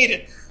exactly what we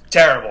needed.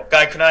 Terrible.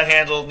 Guy could not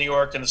handle New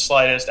York in the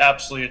slightest.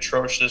 Absolutely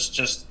atrocious.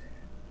 Just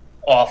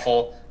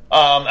awful.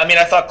 I mean,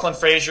 I thought Clint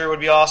Frazier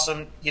would be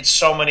awesome. He had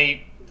so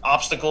many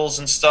obstacles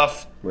and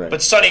stuff. Right.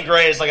 But Sonny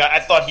Gray is I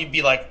thought he'd be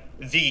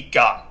the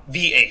guy,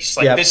 the ace.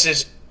 This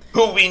is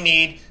who we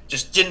need.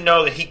 Just didn't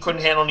know that he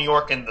couldn't handle New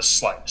York in the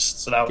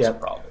slightest. So that was a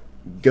problem.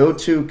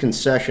 Go-to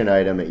concession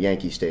item at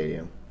Yankee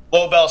Stadium.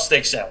 Lobel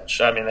steak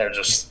sandwich. I mean, they're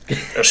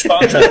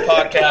sponsoring the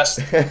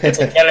podcast. It's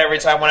I get it every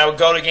time. When I would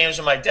go to games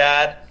with my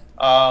dad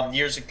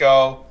years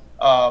ago,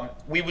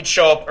 we would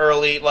show up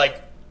early,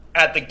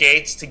 at the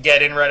gates to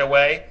get in right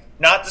away.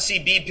 Not to see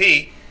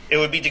BP. It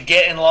would be to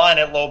get in line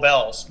at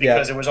Lobel's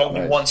because it was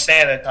only one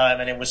stand at a time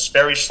and it was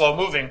very slow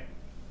moving.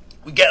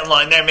 We get in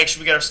line there, make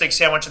sure we get our steak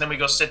sandwich, and then we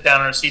go sit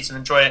down in our seats and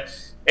enjoy it.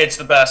 It's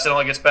the best. It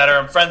only gets better.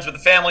 I'm friends with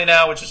the family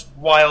now, which is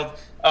wild.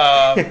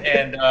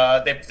 And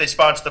they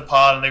sponsor the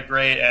pod and they're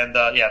great. And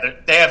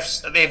they have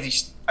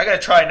these. I gotta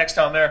try it next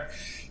time there.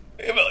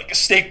 They have a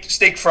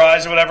steak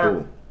fries or whatever.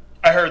 Ooh.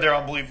 I heard they're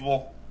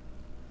unbelievable.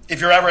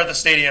 If you're ever at the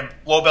stadium,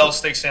 Lobel's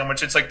steak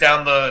sandwich. It's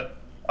down the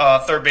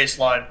third base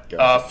line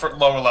for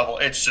lower level.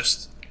 It's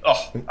just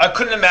I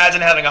couldn't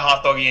imagine having a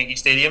hot dog at Yankee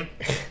Stadium.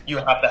 You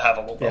have to have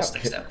a Lobel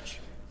steak sandwich.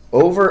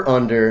 Over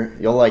under,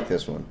 you'll like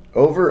this one.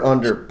 Over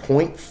under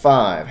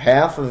 0.5,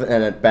 half of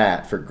an at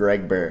bat for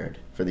Greg Bird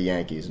for the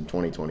Yankees in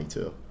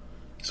 2022.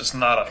 Just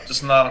not a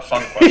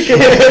fun question.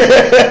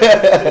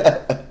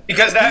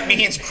 Because that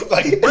means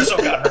Rizzo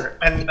got hurt,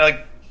 and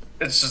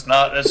it's just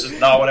not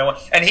what I want.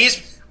 And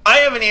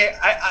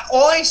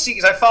all I see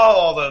is I follow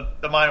all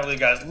the minor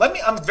league guys.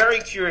 I'm very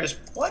curious.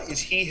 What is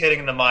he hitting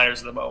in the minors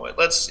at the moment?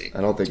 Let's see.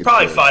 I don't think it's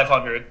probably good.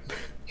 500.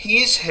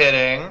 He's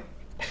hitting.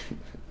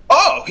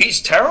 Oh, he's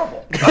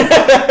terrible.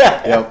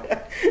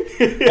 Yep.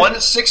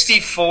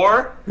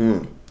 164.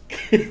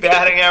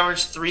 Batting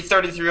average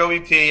 333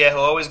 OBP. Yeah, he'll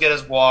always get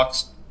his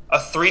walks. A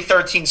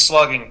 313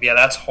 slugging. Yeah,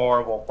 that's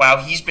horrible. Wow,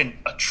 he's been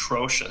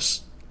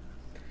atrocious.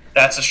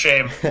 That's a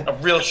shame. A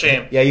real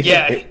shame.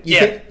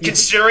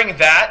 Considering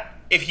that,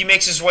 if he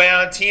makes his way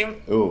on a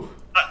team, ooh,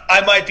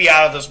 I might be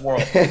out of this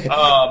world.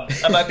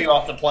 I might be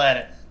off the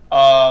planet.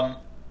 I'm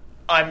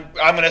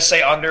going to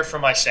say under for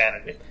my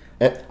sanity.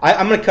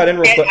 I'm going to cut in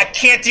real quick. I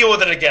can't deal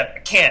with it again. I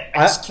can't.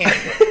 I just can't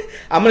do it.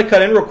 I'm going to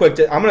cut in real quick.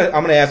 I'm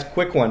going to ask a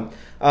quick one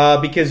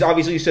because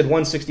obviously you said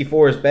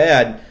 164 is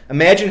bad.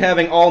 Imagine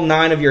having all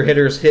 9 of your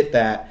hitters hit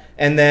that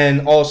and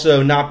then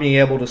also not being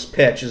able to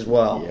pitch as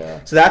well.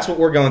 Yeah. So that's what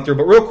we're going through.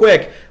 But real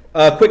quick,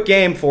 quick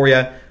game for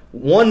you.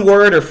 One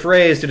word or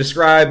phrase to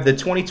describe the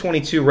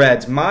 2022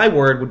 Reds. My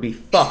word would be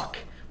fuck.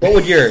 What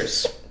would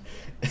yours?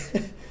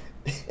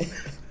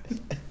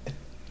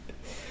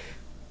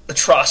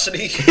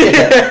 Atrocity.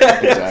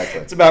 Exactly.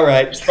 That's about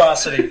right.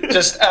 Atrocity.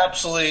 Just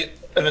absolutely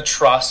an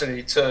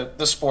atrocity to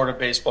the sport of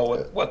baseball,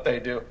 what they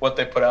do, what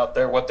they put out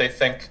there, what they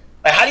think.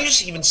 How do you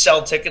even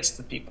sell tickets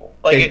to people?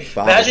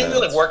 Imagine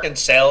you working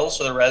sales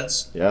for the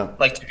Reds. Yeah.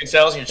 Ticket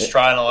sales, and you're just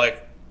trying to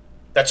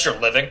that's your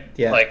living.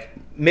 Yeah.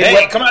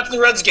 Hey, come out to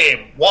the Reds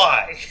game.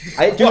 Why?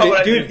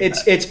 Dude,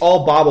 it's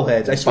all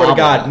bobbleheads. I swear to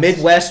God,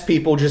 Midwest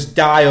people just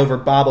die over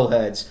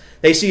bobbleheads.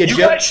 They see You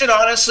guys should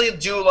honestly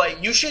do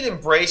you should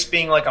embrace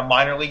being a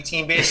minor league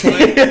team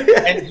basically,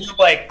 and do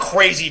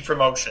crazy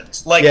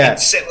promotions.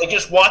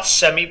 Just watch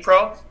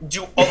semi-pro.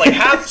 Do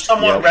have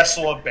someone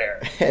wrestle a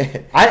bear.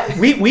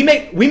 We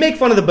make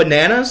fun of the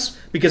bananas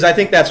because I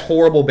think that's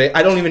horrible.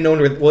 I don't even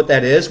know what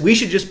that is. We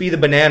should just be the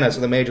bananas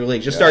of the major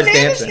league. Just start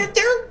dancing.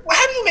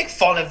 How do you make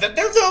fun of them?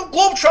 They're the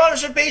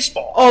Globetrotters of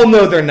baseball. Oh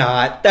no, they're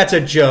not. That's a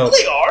joke.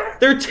 They are.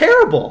 They're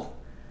terrible.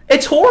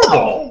 It's horrible.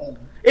 Oh.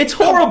 It's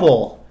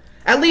horrible.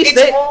 At least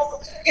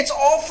it's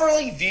all for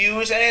like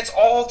views and it's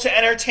all to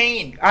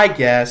entertain. I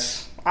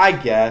guess.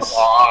 Come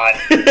on.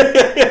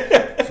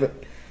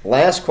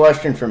 Last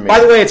question from me. By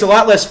the way, it's a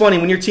lot less funny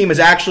when your team is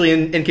actually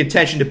in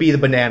contention to be the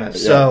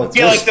Bananas. So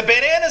Yeah, like the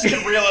Bananas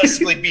can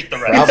realistically beat the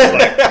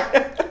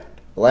Reds.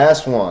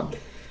 Last one.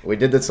 We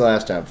did this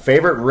last time.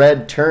 Favorite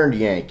red turned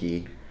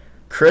Yankee: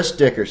 Chris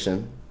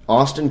Dickerson,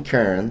 Austin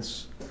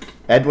Kearns,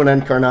 Edwin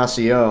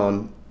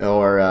Encarnacion,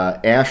 or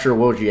Asher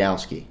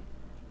Wojciechowski.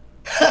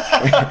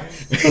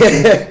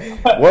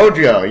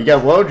 Wojo, you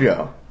got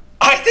Wojo.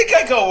 I think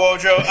I go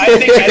Wojo. I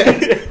think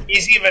it's an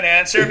easy of an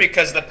answer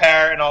because the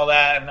parrot and all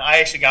that, and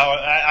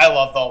I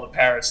loved all the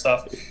parrot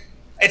stuff.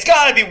 It's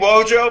got to be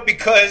Wojo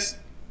because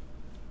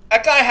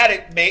that guy had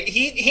it made.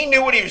 He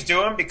knew what he was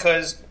doing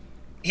because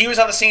he was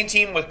on the same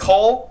team with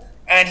Cole,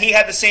 and he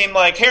had the same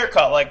like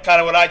haircut, like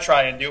kind of what I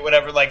try and do,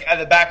 whatever, like at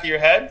the back of your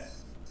head,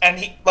 and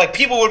he like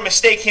people would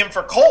mistake him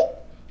for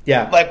Cole.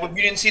 yeah. Like when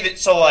you didn't see that,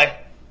 so like.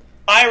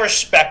 I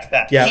respect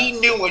that. Yeah. He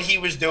knew what he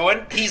was doing.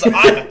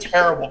 I'm a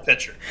terrible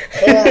pitcher.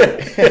 Horrible.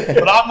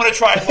 But I'm going to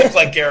try and look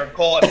like Garrett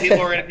Cole, and people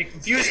are going to be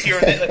confused here.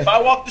 If I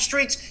walk the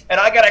streets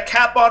and I got a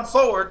cap on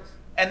forward,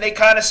 and they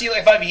kind of see,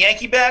 like, if I have a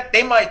Yankee bat,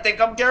 they might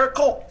think I'm Garrett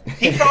Cole.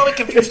 He probably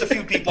confused a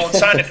few people and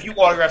signed a few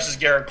autographs as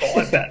Garrett Cole,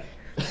 I bet.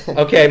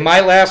 Okay,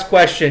 my last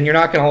question. You're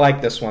not going to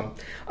like this one.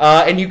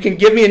 And you can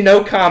give me a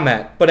no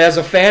comment, but as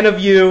a fan of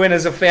you and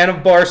as a fan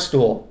of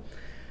Barstool,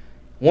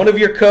 one of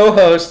your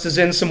co-hosts is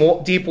in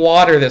some deep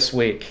water this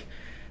week.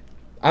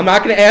 I'm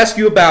not going to ask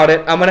you about it.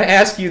 I'm going to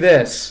ask you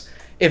this.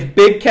 If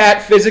Big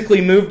Cat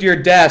physically moved your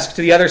desk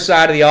to the other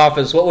side of the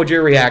office, what would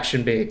your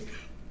reaction be?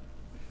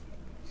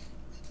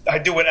 I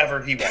do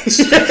whatever he wants.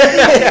 Do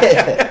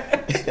whatever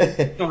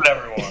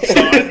he wants. So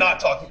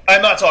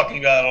I'm not talking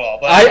about it at all.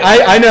 But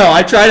I know.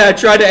 I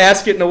tried to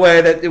ask it in a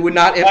way that it would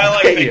not I like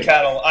implicate you. Big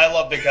Cat. I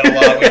love Big Cat a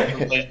lot. We have a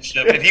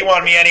relationship. If he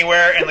wanted me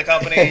anywhere in the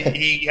company,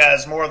 he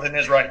has more than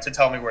his right to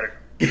tell me where to go.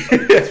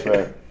 That's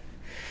fair.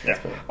 Yeah.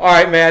 All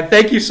right, man.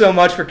 Thank you so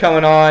much for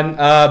coming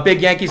on.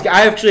 Big Yankees.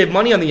 I actually have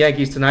money on the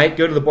Yankees tonight.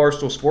 Go to the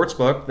Barstool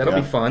Sportsbook. That'll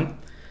be fun.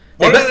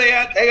 What are they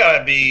at? They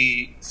gotta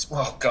be.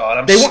 Oh God,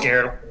 I'm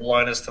scared of what the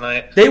line is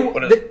tonight. They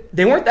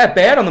weren't that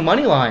bad on the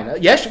money line.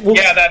 Yes. Well,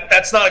 yeah,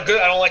 that's not good.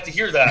 I don't like to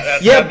hear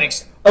that. Yeah. That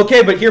makes.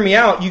 Okay, but hear me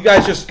out. You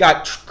guys just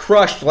got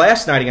crushed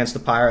last night against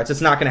the Pirates.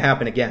 It's not going to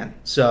happen again.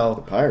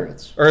 So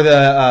Pirates. or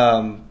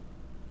the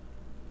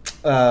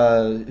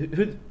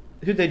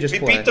who'd they just We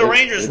play? beat the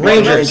Rangers.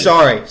 Rangers.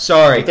 Sorry.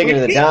 I'm thinking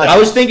of the Dodgers. I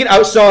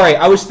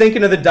was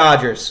thinking of the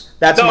Dodgers.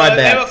 That's my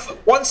bad.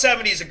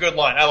 170 is a good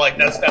line. I like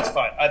that. That's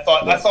fine. I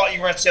thought you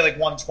were going to say like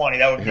 120.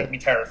 That would make me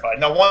terrified.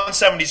 No,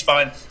 170 is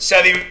fine.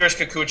 Sevy versus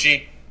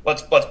Kikuchi.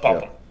 Let's bump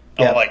them.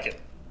 I like it.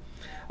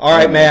 All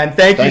right, man.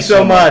 Thank you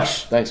so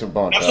much. Thanks for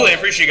bumping. Absolutely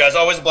appreciate you guys.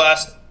 Always a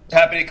blast.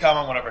 Happy to come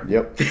on whenever.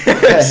 Yep.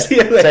 See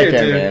you later, Take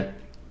care, dude. man.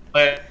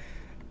 Later.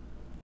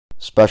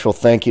 Special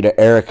thank you to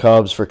Eric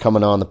Hubbs for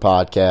coming on the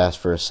podcast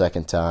for a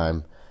second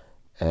time.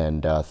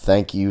 And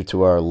thank you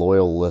to our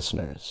loyal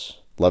listeners.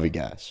 Love you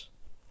guys.